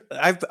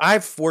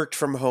 I've worked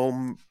from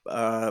home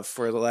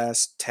for the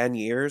last 10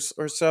 years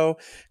or so,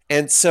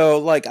 and so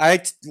like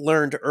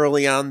learned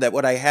early on that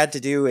what I had to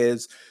do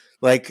is,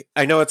 like,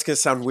 I know it's gonna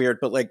sound weird,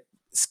 but like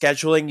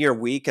scheduling your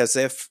week as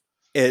if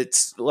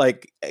it's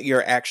like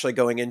you're actually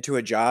going into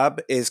a job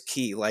is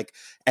key. Like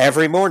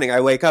every morning I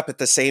wake up at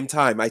the same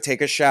time, I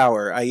take a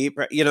shower, I eat,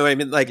 what I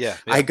mean? Like Yeah,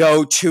 I yeah,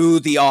 go to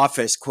the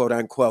office, quote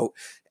unquote,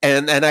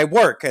 and I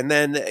work, and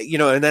then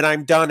and then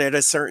I'm done at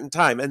a certain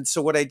time. And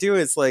so what I do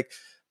is, like,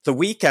 the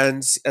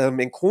weekends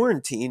in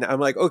quarantine, I'm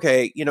like,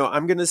 okay,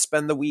 I'm going to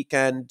spend the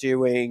weekend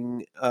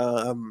doing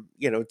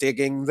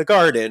digging the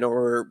garden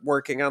or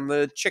working on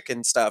the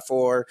chicken stuff,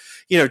 or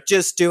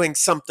just doing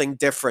something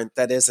different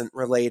that isn't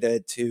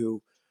related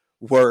to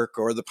work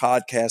or the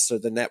podcast or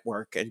the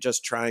network, and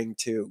just trying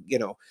to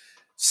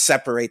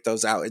separate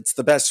those out. It's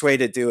the best way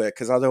to do it,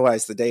 because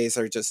otherwise the days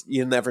are just,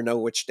 you never know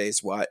which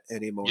day's what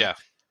anymore. yeah,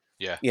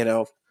 yeah. you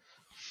know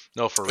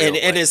No, for and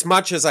real. Like, as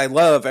much as I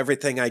love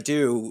everything I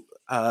do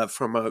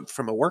from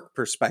a work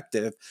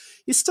perspective,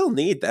 you still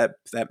need that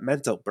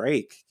mental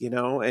break.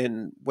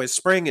 And with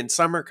spring and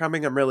summer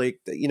coming, I'm really,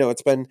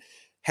 it's been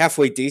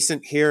halfway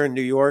decent here in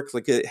New York.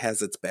 Like, it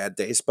has its bad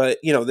days, but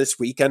this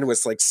weekend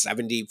was like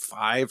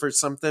 75 or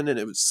something, and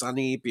it was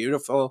sunny,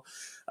 beautiful.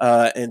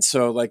 And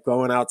so, like,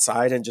 going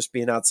outside and just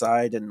being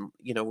outside, and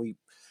we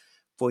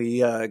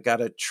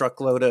got a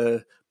truckload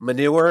of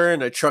manure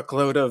and a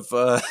truckload of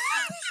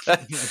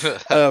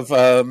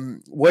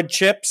wood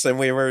chips, and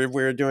we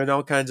were doing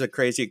all kinds of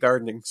crazy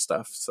gardening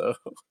stuff. So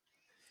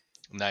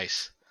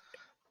nice.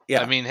 I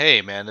yeah, mean,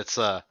 hey, man, it's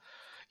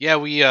yeah,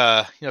 we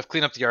I've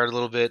cleaned up the yard a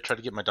little bit, tried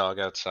to get my dog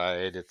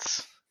outside.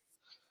 It's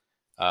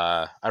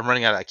I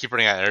keep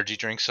running out of energy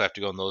drinks, so I have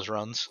to go on those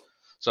runs.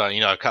 So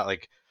I've got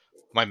like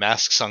my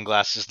mask,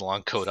 sunglasses, and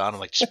long coat on. I'm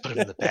like, just put them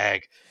in the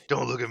bag.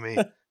 Don't look at me.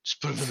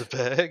 Just put them in the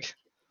bag.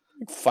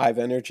 5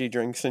 energy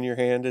drinks in your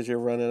hand as you're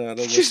running out of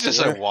the She's just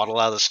store. like waddle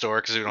out of the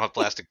store because we don't have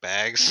plastic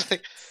bags.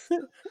 Like,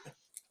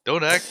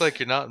 don't act like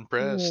you're not Oh,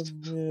 impressed.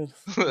 man.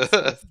 That's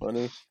so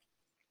funny.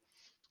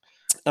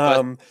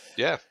 But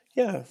yeah,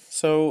 Yeah.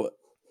 So,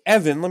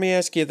 Evan, let me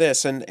ask you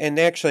this, and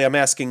actually, I'm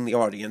asking the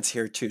audience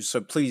here too.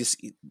 So please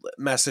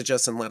message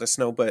us and let us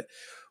know. But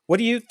What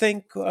do you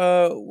think?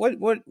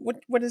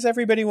 What does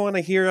everybody want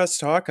to hear us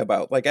talk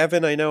about? Like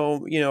Evan, I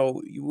know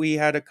we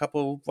had a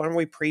couple. Why don't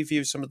we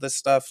preview some of the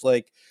stuff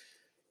like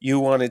you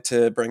wanted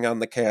to bring on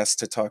the cast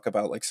to talk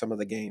about, like some of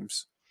the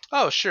games?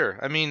 Oh, sure.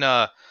 I mean,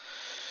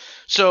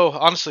 so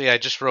honestly, I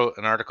just wrote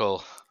an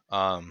article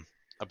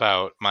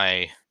about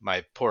my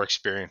poor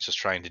experiences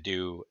trying to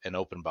do an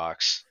open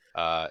box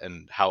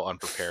and how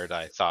unprepared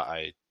I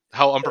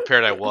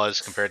was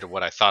compared to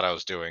what I thought I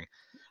was doing.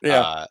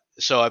 Yeah.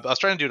 So I was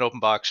trying to do an open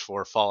box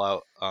for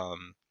Fallout,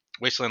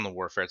 Wasteland and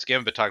Warfare. It's a game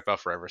I've been talking about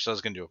forever, so I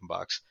was going to do open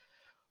box.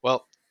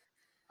 Well,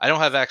 I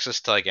don't have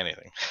access to like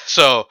anything.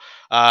 So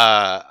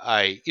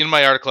I in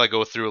my article I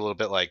go through a little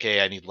bit like,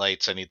 hey, I need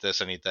lights, I need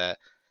this, I need that.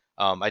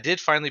 I did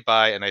finally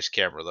buy a nice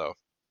camera though,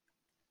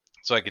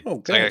 so I could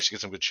actually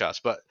get some good shots.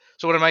 But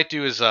so what I might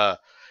do is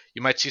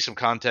you might see some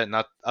content.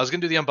 Not I was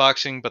gonna do the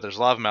unboxing, but there's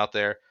a lot of them out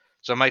there,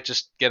 so I might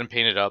just get them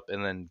painted up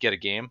and then get a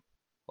game,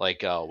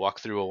 like walk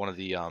through one of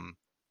the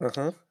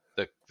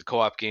the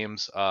co-op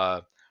games.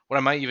 What I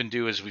might even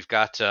do is we've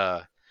got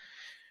the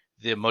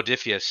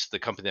Modiphius, the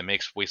company that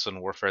makes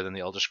Wasteland Warfare, then the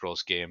Elder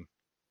Scrolls game.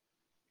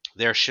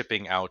 They're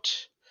shipping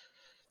out.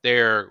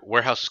 Their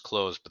warehouse is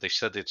closed, but they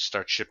said they'd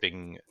start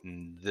shipping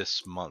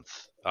this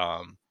month.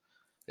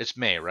 It's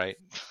May, right?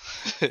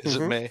 Is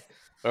it May?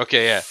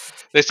 Okay, yeah.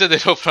 They said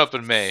they'd open up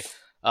in May.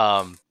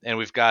 And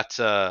we've got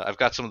I've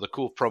got some of the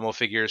cool promo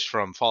figures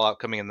from Fallout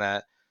coming in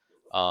that.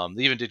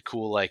 They even did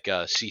cool like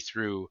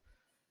see-through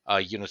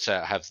units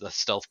that have the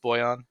Stealth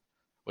Boy on,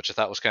 which I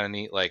thought was kind of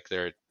neat. Like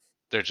they're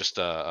just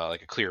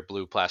like a clear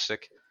blue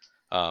plastic.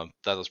 That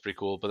was pretty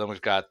cool. But then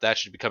we've got that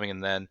should be coming in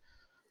then.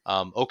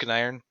 Oak and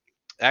Iron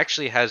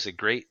actually has a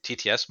great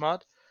TTS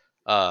mod.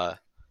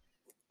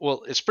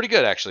 Well, it's pretty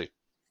good actually.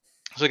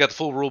 So you got the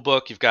full rule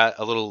book. You've got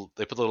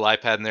they put a little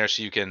iPad in there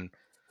so you can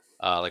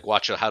like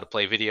watch how to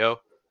play video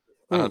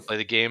on how to play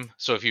the game.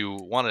 So if you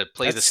want to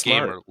play this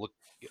game or look,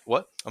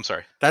 what? I'm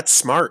sorry. That's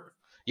smart.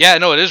 Yeah,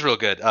 no, it is real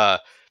good.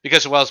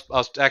 Because while I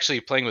was actually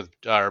playing with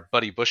our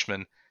buddy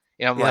Bushman,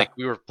 and I'm like,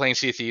 we were playing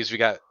Sea of Thieves, we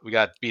got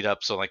beat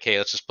up, so I'm like, hey,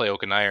 let's just play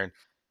Oak and Iron,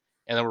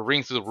 and then we're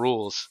reading through the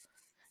rules,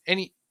 and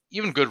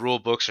even good rule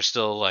books are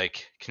still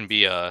like can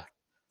be a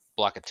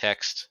block of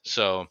text,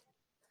 so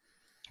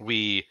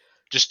we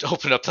just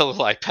opened up the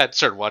little iPad and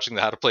started watching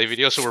the how to play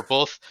video. So we're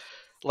both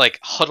like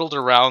huddled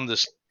around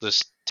this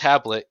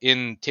tablet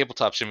in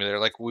Tabletop Simulator,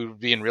 like we would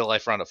be in real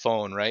life around a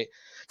phone, right?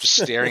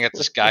 Just staring at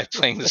this guy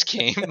playing this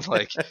game.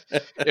 Like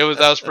that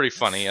was pretty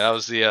funny. That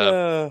was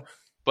the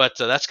but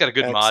that's got a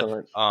good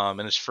mod,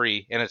 and it's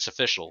free and it's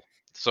official.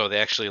 So they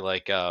actually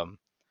like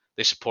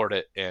they support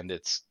it and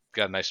it's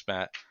got a nice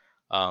mat.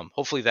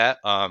 Hopefully that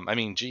I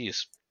mean,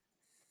 geez,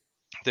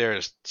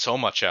 there's so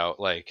much out.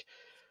 Like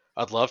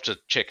I'd love to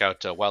check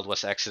out Wild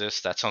West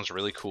Exodus. That sounds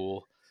really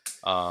cool.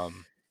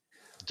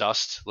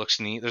 Dust looks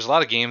neat. There's a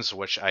lot of games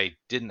which I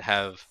didn't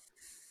have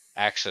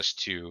access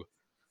to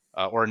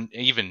or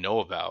even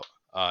know about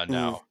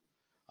now.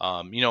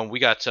 We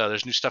got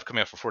there's new stuff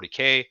coming out for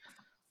 40K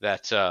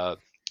that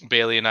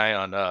Bailey and I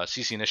on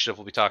CC Initiative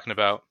will be talking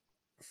about.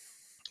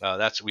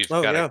 We've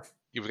got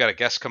a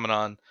guest coming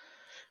on.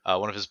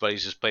 One of his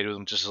buddies just played with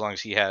him just as long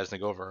as he has, and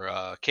they go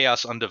over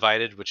Chaos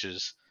Undivided, which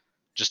is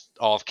just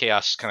all of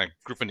Chaos kind of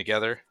grouping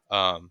together.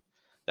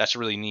 That's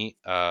really neat.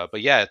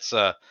 But yeah, it's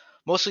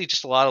mostly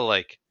just a lot of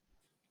like,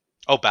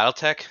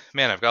 BattleTech.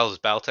 Man, I've got all this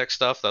BattleTech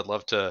stuff that I'd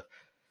love to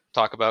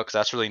talk about because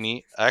that's really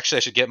neat. Actually, I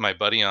should get my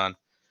buddy on.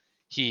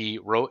 He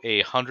wrote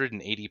a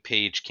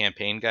 180-page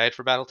campaign guide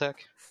for BattleTech,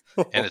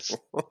 and it's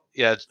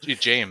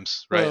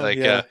James,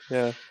 right?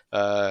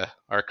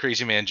 Our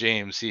crazy man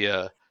James. He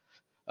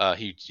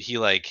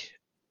like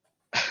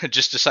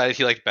just decided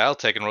he liked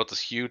BattleTech and wrote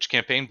this huge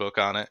campaign book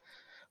on it.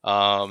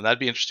 That'd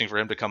be interesting for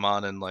him to come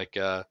on and like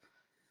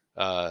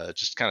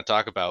just kind of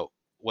talk about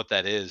what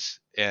that is.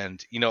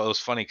 And it was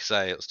funny because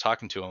I was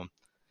talking to him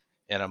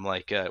and I'm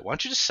like, why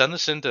don't you just send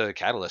this into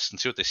Catalyst and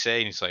see what they say?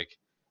 And he's like,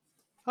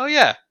 oh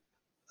yeah,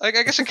 like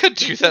I guess I could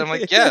do that. I'm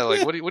like, yeah,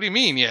 like what do you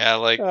mean? Yeah,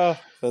 like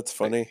that's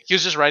funny. Like, he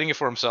was just writing it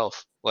for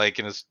himself, like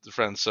and his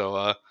friends.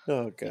 So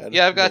oh god,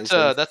 yeah, I've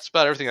got that's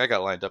about everything I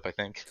got lined up, I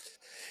think.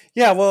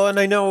 Yeah, well, and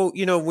I know,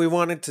 we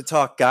wanted to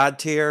talk God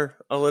Tier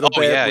a little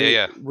bit.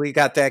 Yeah. We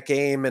got that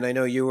game, and I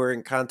know you were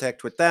in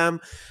contact with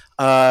them.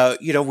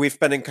 We've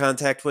been in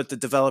contact with the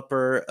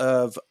developer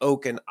of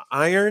Oak and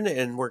Iron,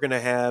 and we're going to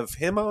have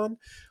him on,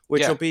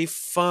 which will be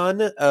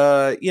fun.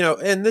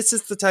 And this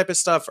is the type of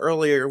stuff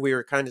earlier we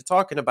were kind of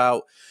talking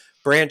about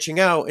branching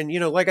out. And,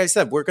 like I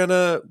said, we're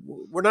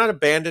not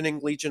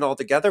abandoning Legion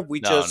altogether. We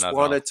just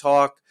want to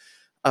talk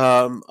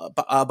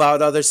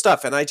about other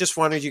stuff, and I just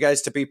wanted you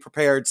guys to be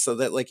prepared so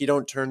that like you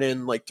don't tune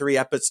in like 3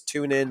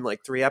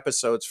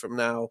 episodes from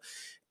now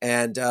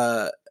and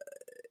and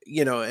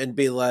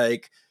be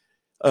like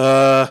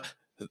they're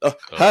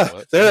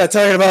not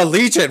talking about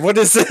Legion, what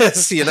is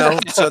this?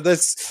 So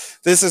this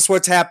is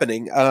what's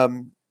happening.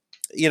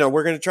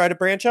 We're going to try to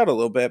branch out a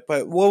little bit,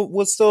 but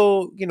we'll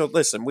still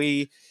listen,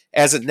 we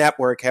as a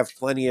network have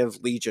plenty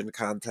of Legion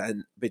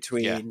content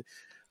between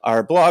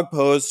our blog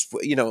posts.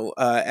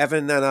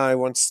 Evan and I,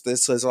 once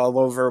this is all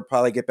over,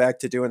 probably get back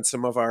to doing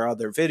some of our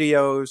other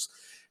videos.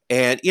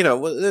 And,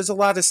 there's a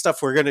lot of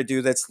stuff we're going to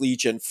do that's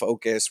Legion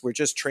focused. We're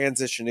just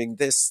transitioning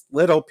this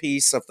little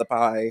piece of the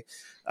pie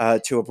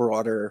to a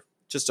broader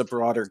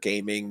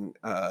gaming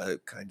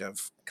kind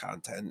of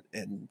content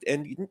and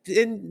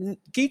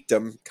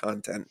geekdom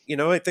content.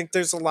 I think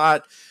there's a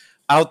lot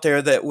out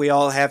there that we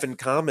all have in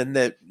common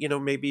that,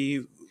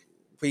 maybe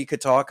we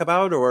could talk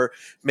about, or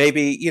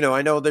maybe,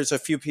 I know there's a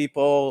few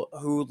people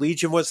who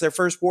Legion was their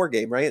first war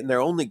game, right? And their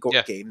only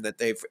game that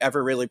they've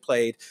ever really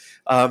played.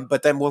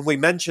 But then when we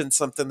mentioned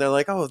something, they're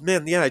like, oh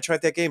man, yeah, I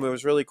tried that game. It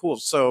was really cool.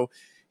 So,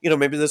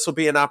 maybe this will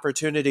be an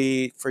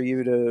opportunity for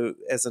you to,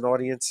 as an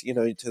audience,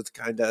 to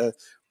kind of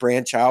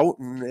branch out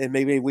and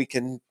maybe we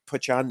can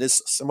put you on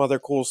some other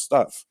cool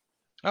stuff.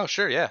 Oh,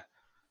 sure. Yeah.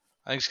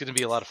 I think it's going to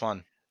be a lot of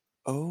fun.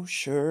 Oh,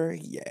 sure.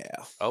 Yeah.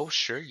 Oh,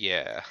 sure.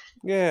 Yeah.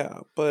 Yeah.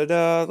 But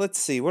let's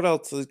see. What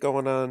else is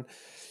going on?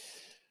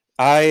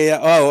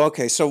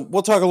 Okay. So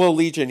we'll talk a little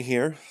Legion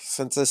here,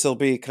 since this will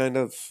be kind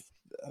of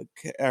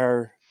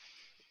our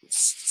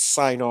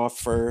sign off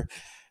for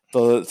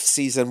the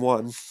season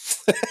 1 of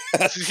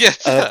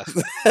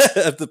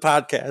the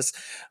podcast.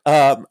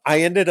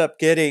 I ended up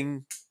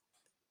getting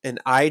an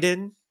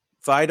Iden,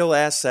 Vital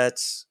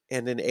Assets,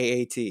 and an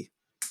AAT.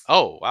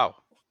 Oh, wow.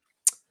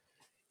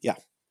 Yeah,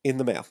 in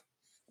the mail.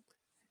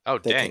 Oh,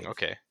 dang.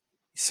 Okay.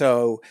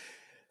 So,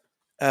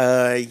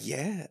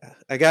 yeah,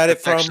 I got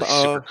it from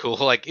super cool.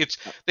 Like,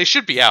 they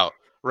should be out,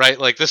 right?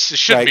 Like, this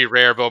should be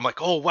rare, but I'm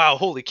like, oh wow,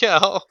 holy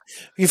cow!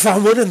 You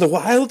found one in the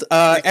wild?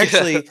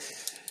 Actually,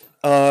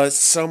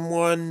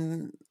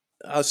 someone,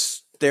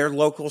 their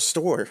local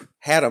store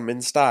had them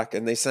in stock,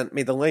 and they sent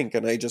me the link,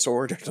 and I just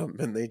ordered them,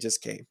 and they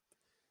just came.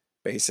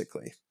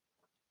 Basically,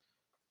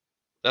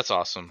 that's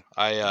awesome.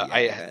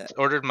 I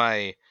ordered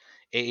my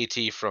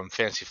AAT from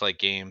Fantasy Flight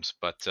Games,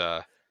 but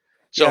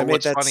I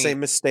made that same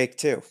mistake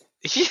too.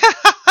 Yeah,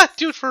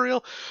 dude, for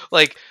real.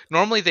 Like,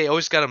 normally they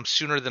always got them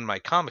sooner than my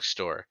comic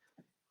store,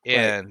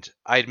 and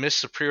I'd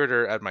missed the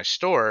pre-order at my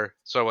store,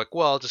 so I'm like,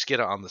 well, I'll just get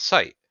it on the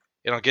site,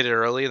 and I'll get it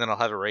early, and then I'll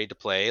have it ready to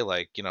play,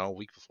 like, a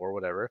week before,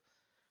 whatever.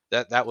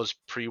 That was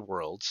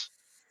pre-Worlds.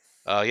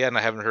 Yeah, and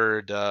I haven't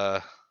heard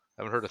a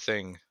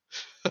thing.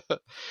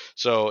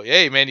 So,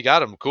 hey, man, you got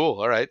them. Cool.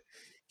 All right.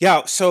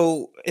 Yeah,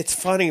 so it's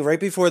funny. Right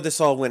before this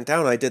all went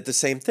down, I did the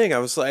same thing. I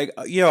was like,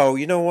 yo,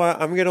 you know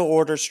what? I'm going to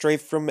order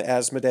straight from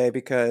Asmodee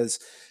because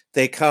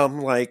they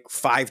come like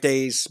 5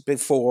 days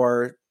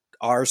before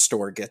our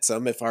store gets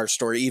them, if our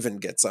store even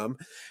gets them.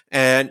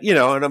 And,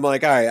 and I'm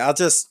like, all right, I'm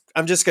just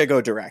going to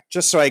go direct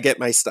just so I get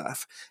my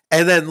stuff.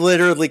 And then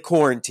literally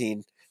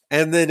quarantine.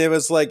 And then it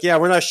was like, yeah,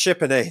 we're not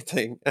shipping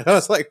anything. And I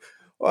was like,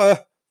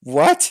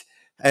 what?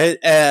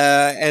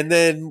 And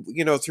then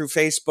through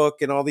Facebook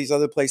and all these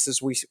other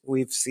places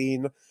we've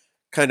seen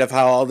kind of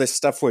how all this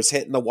stuff was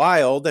hitting the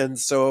wild, and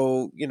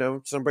so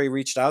somebody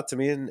reached out to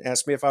me and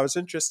asked me if I was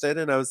interested,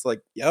 and I was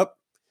like, yep,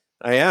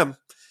 I am.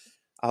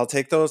 I'll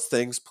take those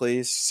things,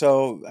 please.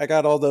 So I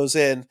got all those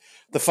in.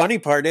 The funny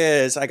part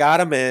is I got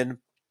them in.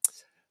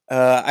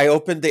 I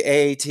opened the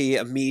AAT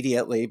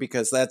immediately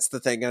because that's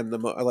the thing I'm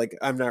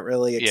I'm not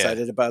really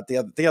excited about.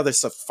 The other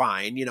stuff.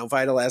 Fine,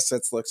 Vital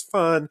Assets looks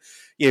fun.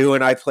 You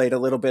and I played a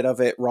little bit of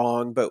it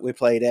wrong, but we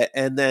played it.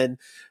 And then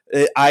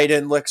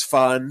Iden looks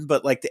fun,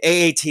 but like the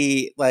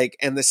AAT,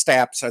 and the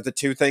Staps are the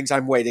two things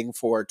I'm waiting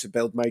for to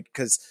build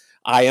because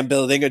I am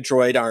building a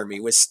droid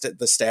army with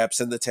the Staps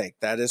and the tank.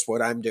 That is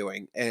what I'm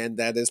doing. And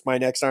that is my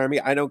next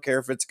army. I don't care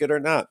if it's good or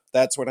not.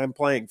 That's what I'm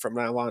playing from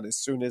now on as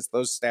soon as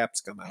those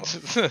Staps come out.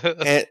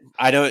 And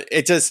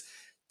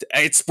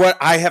it's what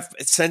I have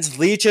since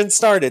Legion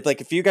started.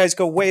 Like, if you guys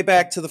go way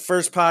back to the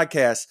first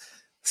podcast,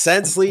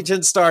 since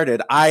Legion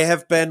started, I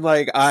have been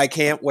like, I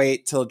can't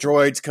wait till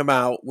droids come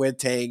out with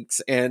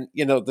tanks and,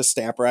 the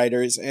Stap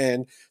Riders.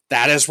 And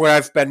that is what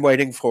I've been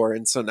waiting for.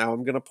 And so now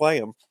I'm going to play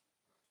them.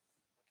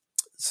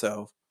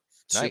 So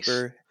nice.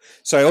 Super.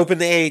 So I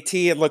opened the AAT.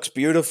 It looks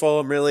beautiful.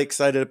 I'm really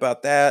excited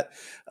about that.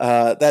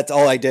 That's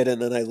all I did.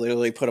 And then I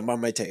literally put them on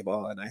my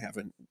table, and I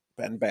haven't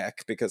been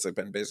back because I've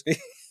been busy.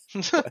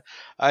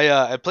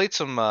 I played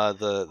some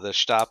the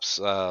Staps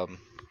on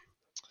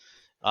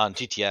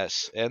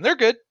TTS, and they're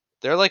good.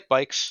 They're like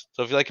bikes.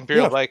 So if you like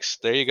Imperial bikes,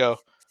 there you go.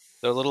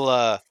 They're a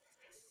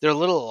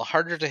little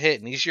harder to hit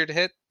and easier to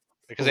hit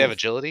because they have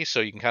agility, so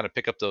you can kind of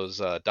pick up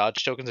those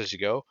dodge tokens as you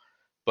go,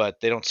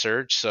 but they don't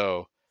surge,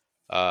 so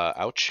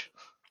ouch.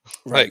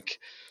 Right. Like,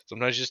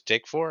 sometimes you just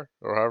take 4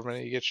 or however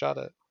many you get shot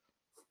at.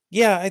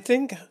 Yeah, I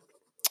think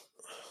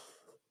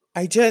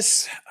I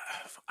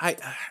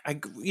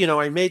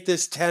made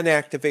this 10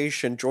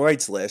 activation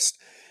droids list.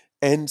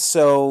 And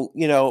so,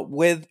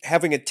 with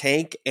having a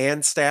tank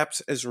and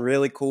Staps is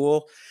really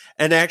cool.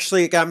 And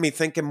actually, it got me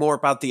thinking more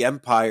about the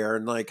Empire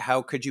and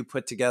how could you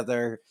put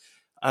together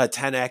a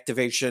 10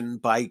 activation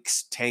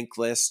bikes tank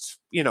list,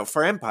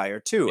 for Empire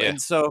too. Yeah.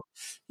 And so,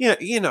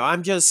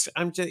 I'm just,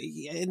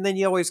 and then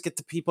you always get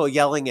the people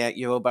yelling at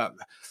you about,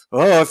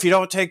 oh, if you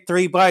don't take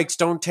 3 bikes,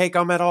 don't take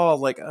them at all.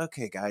 Like,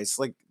 okay, guys,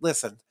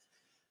 listen,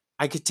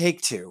 I could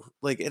take 2.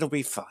 Like, it'll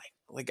be fine.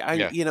 Like,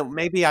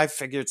 maybe I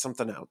figured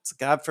something out.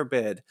 God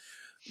forbid,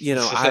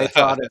 I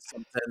thought of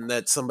something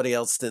that somebody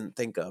else didn't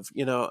think of,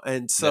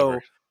 and so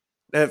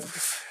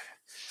it's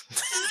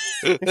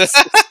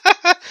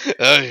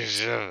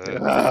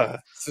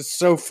just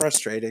so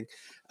frustrating.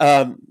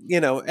 And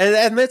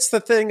that's the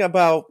thing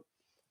about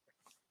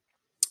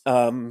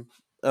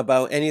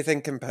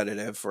anything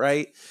competitive,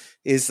 right?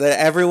 Is that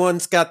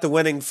everyone's got the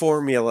winning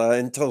formula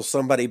until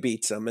somebody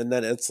beats them, and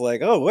then it's like,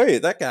 oh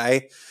wait, that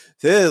guy,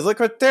 look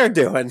what they're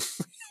doing,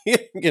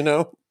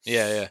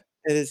 Yeah.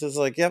 And it's just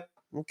like, yep,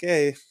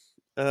 okay.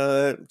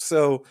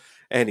 So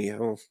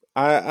anyhow,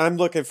 I'm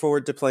looking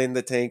forward to playing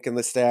the tank and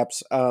the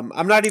Staps.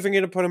 I'm not even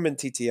going to put them in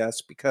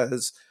TTS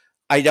because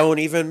I don't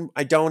even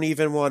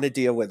want to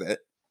deal with it.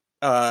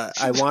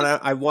 I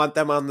want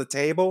them on the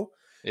table.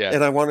 Yeah.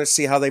 And I want to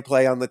see how they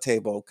play on the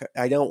table.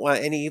 I don't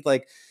want any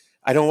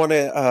I don't want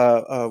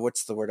to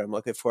what's the word I'm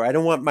looking for? I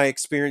don't want my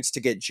experience to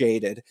get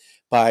jaded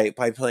by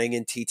playing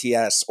in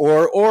TTS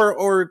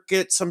or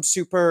get some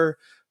super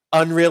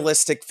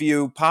unrealistic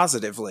view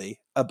positively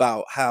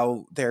about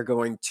how they're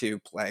going to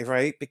play,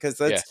 right? Because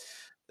that's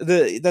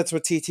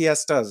what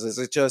TTS does. Is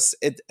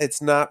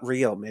it's not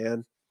real,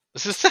 man.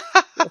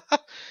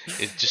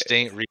 It just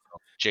ain't real.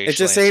 It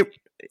just ain't.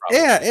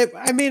 Yeah,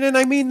 I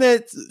mean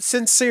that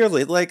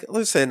sincerely. Like,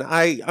 listen,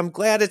 I'm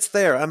glad it's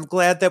there. I'm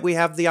glad that we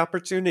have the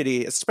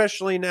opportunity,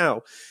 especially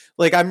now.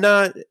 Like, I'm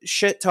not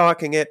shit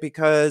talking it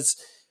because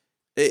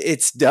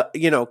it's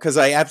because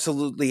I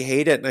absolutely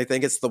hate it and I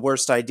think it's the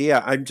worst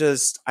idea. I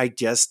just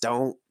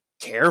don't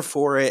care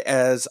for it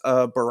as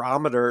a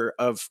barometer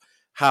of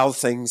how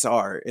things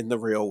are in the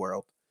real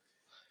world.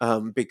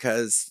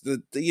 Because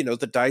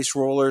the dice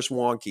roller's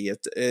wonky.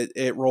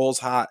 It rolls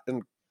hot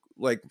and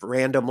like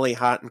randomly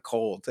hot and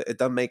cold. It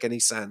doesn't make any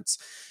sense.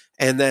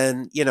 And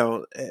then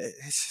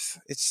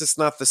it's just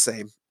not the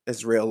same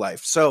as real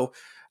life. So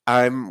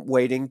I'm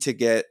waiting to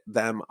get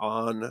them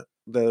on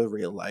the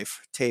real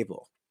life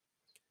table.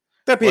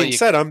 That being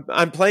said,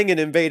 I'm playing an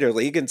Invader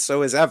League, and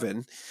so is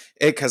Evan,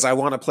 because I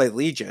want to play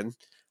Legion.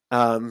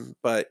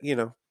 But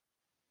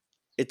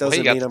it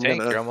doesn't mean I'm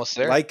gonna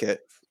like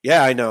it.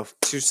 Yeah, I know.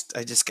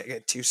 I just gotta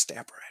get 2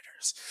 Stab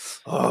Riders.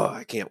 Oh,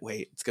 I can't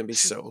wait. It's gonna be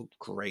so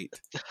great.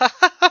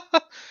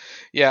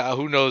 Yeah,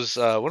 who knows?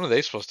 When are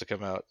they supposed to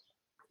come out?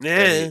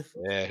 Yeah,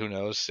 who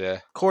knows? Yeah,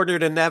 quarter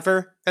to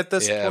never at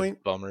this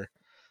point. Bummer.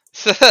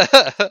 So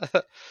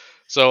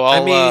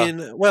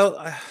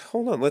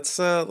hold on.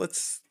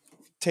 Let's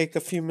take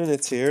a few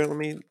minutes here. Let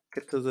me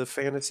get to the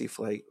Fantasy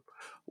Flight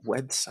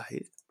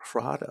website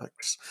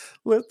products.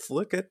 Let's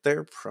look at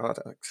their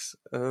products.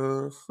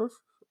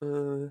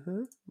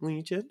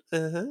 Legion.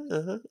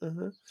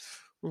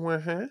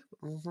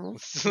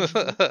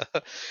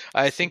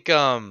 I think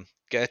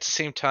at the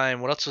same time,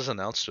 what else was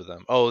announced with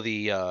them? Oh,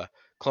 the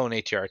clone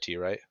ATRT,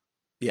 right?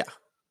 Yeah.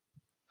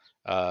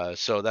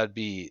 So that'd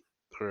be.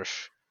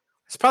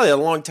 It's probably a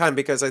long time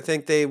because I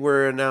think they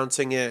were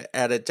announcing it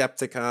at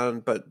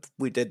Adepticon, but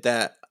we did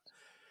that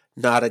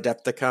not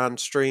Adepticon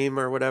stream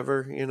or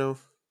whatever,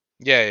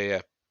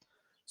 Yeah.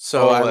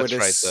 So I would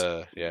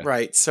right.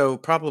 Right. So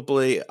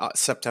probably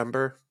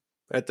September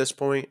at this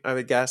point, I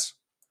would guess.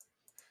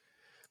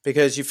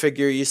 Because you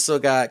figure you still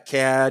got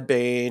Cad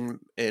Bane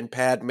and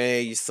Padme,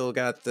 you still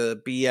got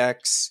the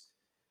BX.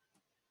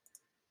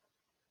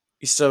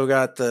 You still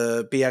got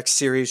the BX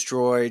series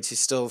droids. You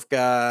still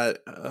got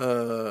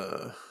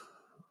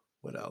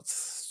what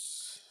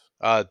else?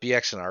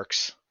 BX and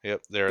ARCs.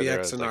 Yep,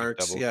 BX and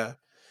ARCs. Yeah.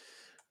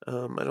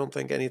 I don't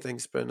think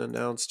anything's been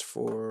announced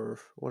for.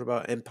 What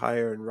about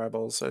Empire and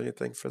Rebels?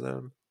 Anything for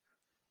them?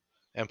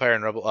 Empire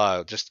and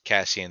Rebel. Just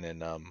Cassian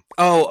and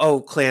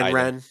Clan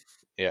Ren.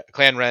 Yeah,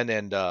 Clan Ren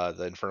and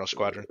the Inferno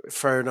Squadron.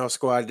 Inferno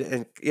Squad,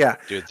 and yeah,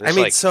 dude,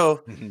 there's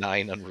so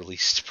 9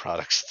 unreleased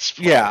products at this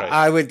point. Yeah, right?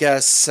 I would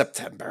guess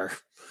September.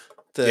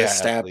 The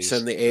Staps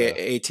and the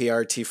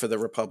ATRT for the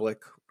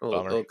Republic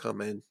will come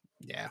in.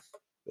 Yeah,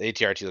 the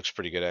ATRT looks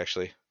pretty good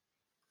actually.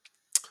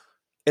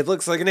 It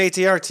looks like an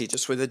ATRT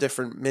just with a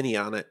different mini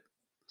on it.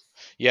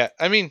 Yeah,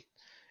 I mean,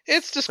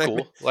 it's just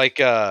cool. Like,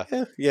 well,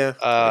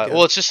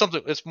 it's just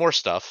something. It's more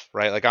stuff,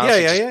 right? Like,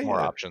 honestly, more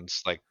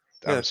options. Like,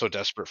 I'm so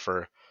desperate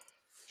for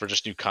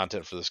just new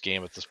content for this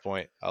game at this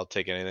point. I'll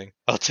take anything.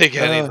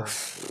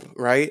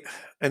 Right.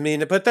 I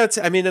mean, but that's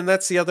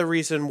the other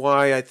reason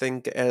why I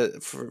think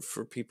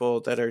for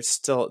people that are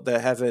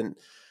that haven't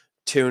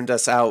tuned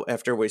us out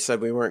after we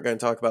said we weren't going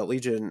to talk about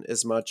Legion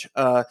as much.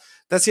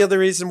 That's the other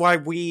reason why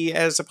we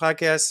as a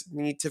podcast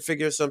need to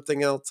figure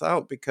something else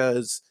out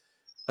because,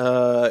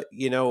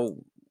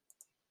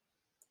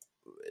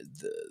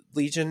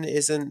 Legion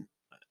isn't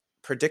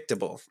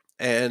predictable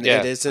and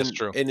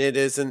it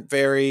isn't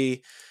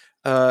very,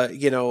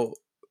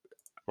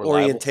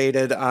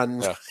 orientated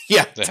on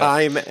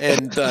time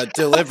and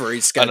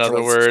delivery schedules.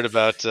 Another word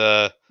about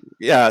I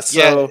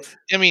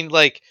mean,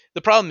 like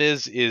the problem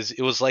is it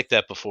was like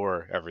that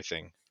before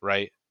everything,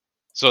 right?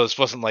 So this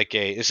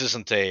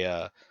isn't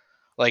a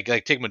like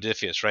take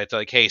Modiphius, right? They're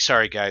like, hey,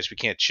 sorry guys, we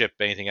can't ship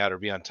anything out or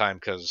be on time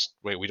because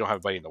we don't have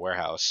anybody in the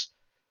warehouse.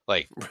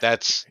 Like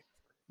that's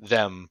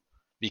them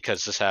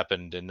because this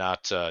happened, and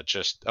not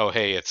just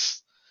hey,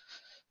 it's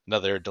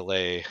another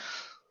delay,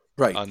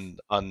 right?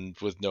 On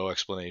with no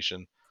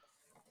explanation.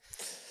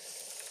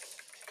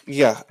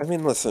 Yeah, I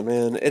mean, listen,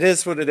 man, it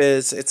is what it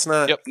is. It's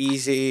not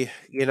easy,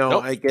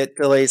 I get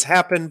delays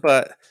happen,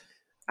 but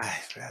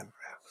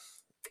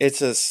it's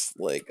just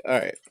like, all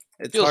right,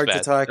 it's Feels hard bad,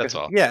 to talk. that's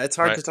all. Yeah, it's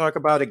hard to talk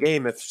about a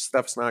game if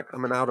stuff's not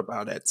coming out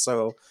about it.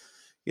 So,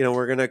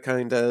 we're gonna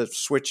kind of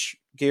switch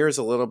gears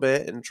a little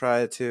bit and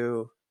try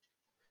to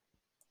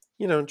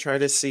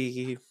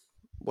see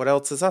what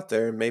else is out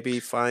there, and maybe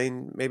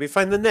find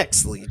the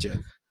next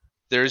Legion.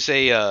 There's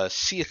a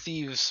Sea of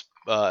Thieves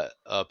pen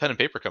and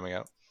paper coming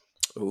out.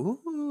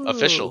 Ooh.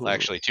 Official,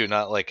 actually, too,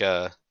 not like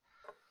a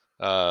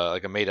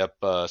made up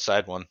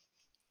side one.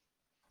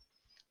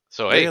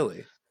 So really?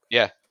 Hey,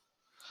 yeah,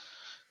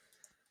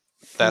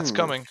 that's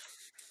coming at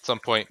some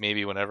point,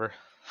 maybe whenever.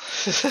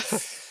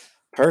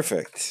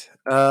 Perfect.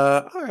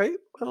 All right.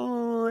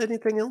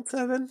 Anything else,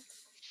 Evan?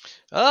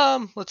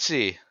 Let's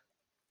see.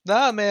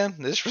 Nah, man,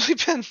 it's really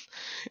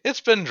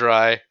been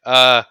dry.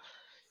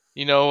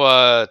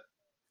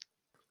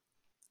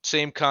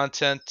 Same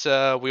content.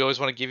 We always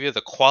want to give you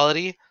the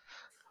quality,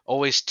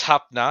 always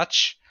top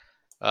notch.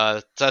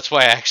 That's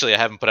why I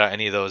haven't put out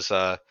any of those.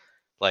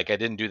 Like I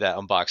didn't do that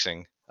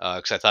unboxing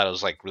because I thought it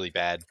was like really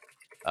bad,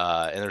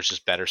 and there's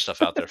just better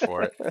stuff out there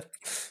for it.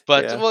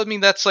 But Yeah. well, I mean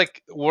that's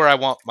like where I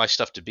want my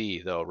stuff to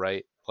be, though,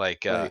 right?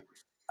 Like Right.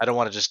 I don't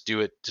want to just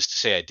do it just to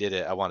say I did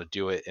it. I want to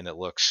do it and it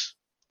looks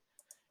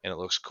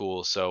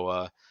cool.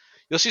 So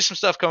you'll see some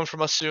stuff coming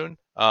from us soon.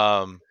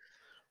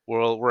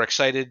 We're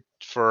excited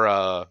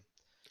for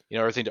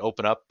everything to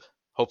open up,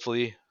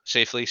 hopefully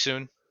safely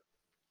soon.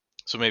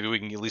 So maybe we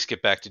can at least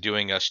get back to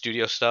doing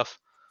studio stuff.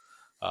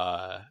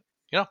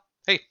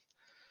 Hey,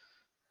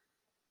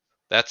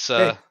 that's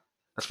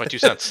my 2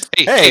 cents.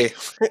 Hey.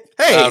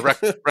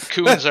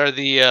 Raccoons are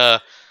the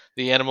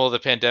animal of the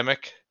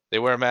pandemic. They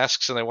wear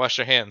masks and they wash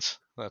their hands.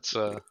 That's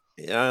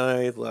yeah,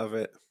 I love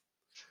it.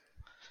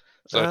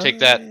 So take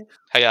that.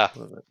 Hiya.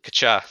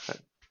 Ka-cha.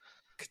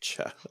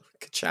 Ka-chow.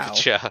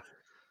 Ka-cha.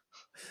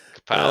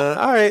 All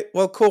right.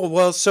 Well, cool.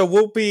 Well, so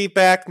we'll be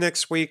back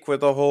next week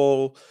with a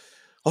whole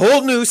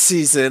new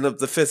season of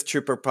the Fifth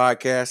Trooper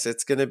podcast.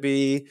 It's gonna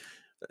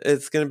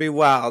be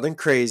wild and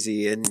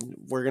crazy, and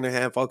we're gonna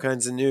have all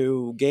kinds of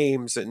new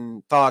games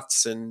and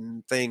thoughts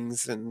and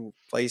things and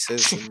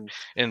places and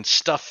and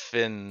stuff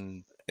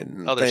and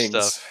other things.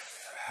 stuff.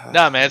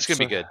 Nah, man, it's gonna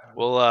be good.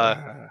 We'll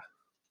at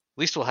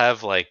least we'll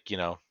have like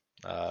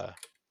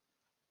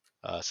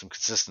some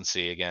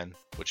consistency again,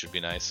 which would be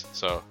nice.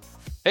 So,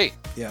 hey,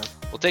 yeah,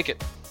 we'll take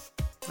it.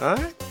 All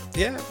right,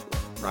 yeah,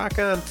 rock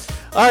on.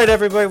 All right,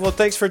 everybody. Well,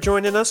 thanks for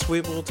joining us.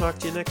 We will talk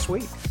to you next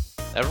week.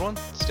 Everyone,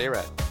 stay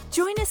rad.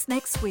 Join us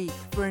next week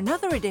for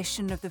another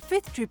edition of the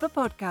Fifth Trooper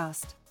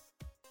podcast.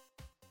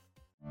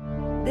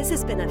 This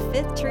has been a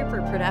Fifth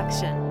Trooper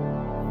production.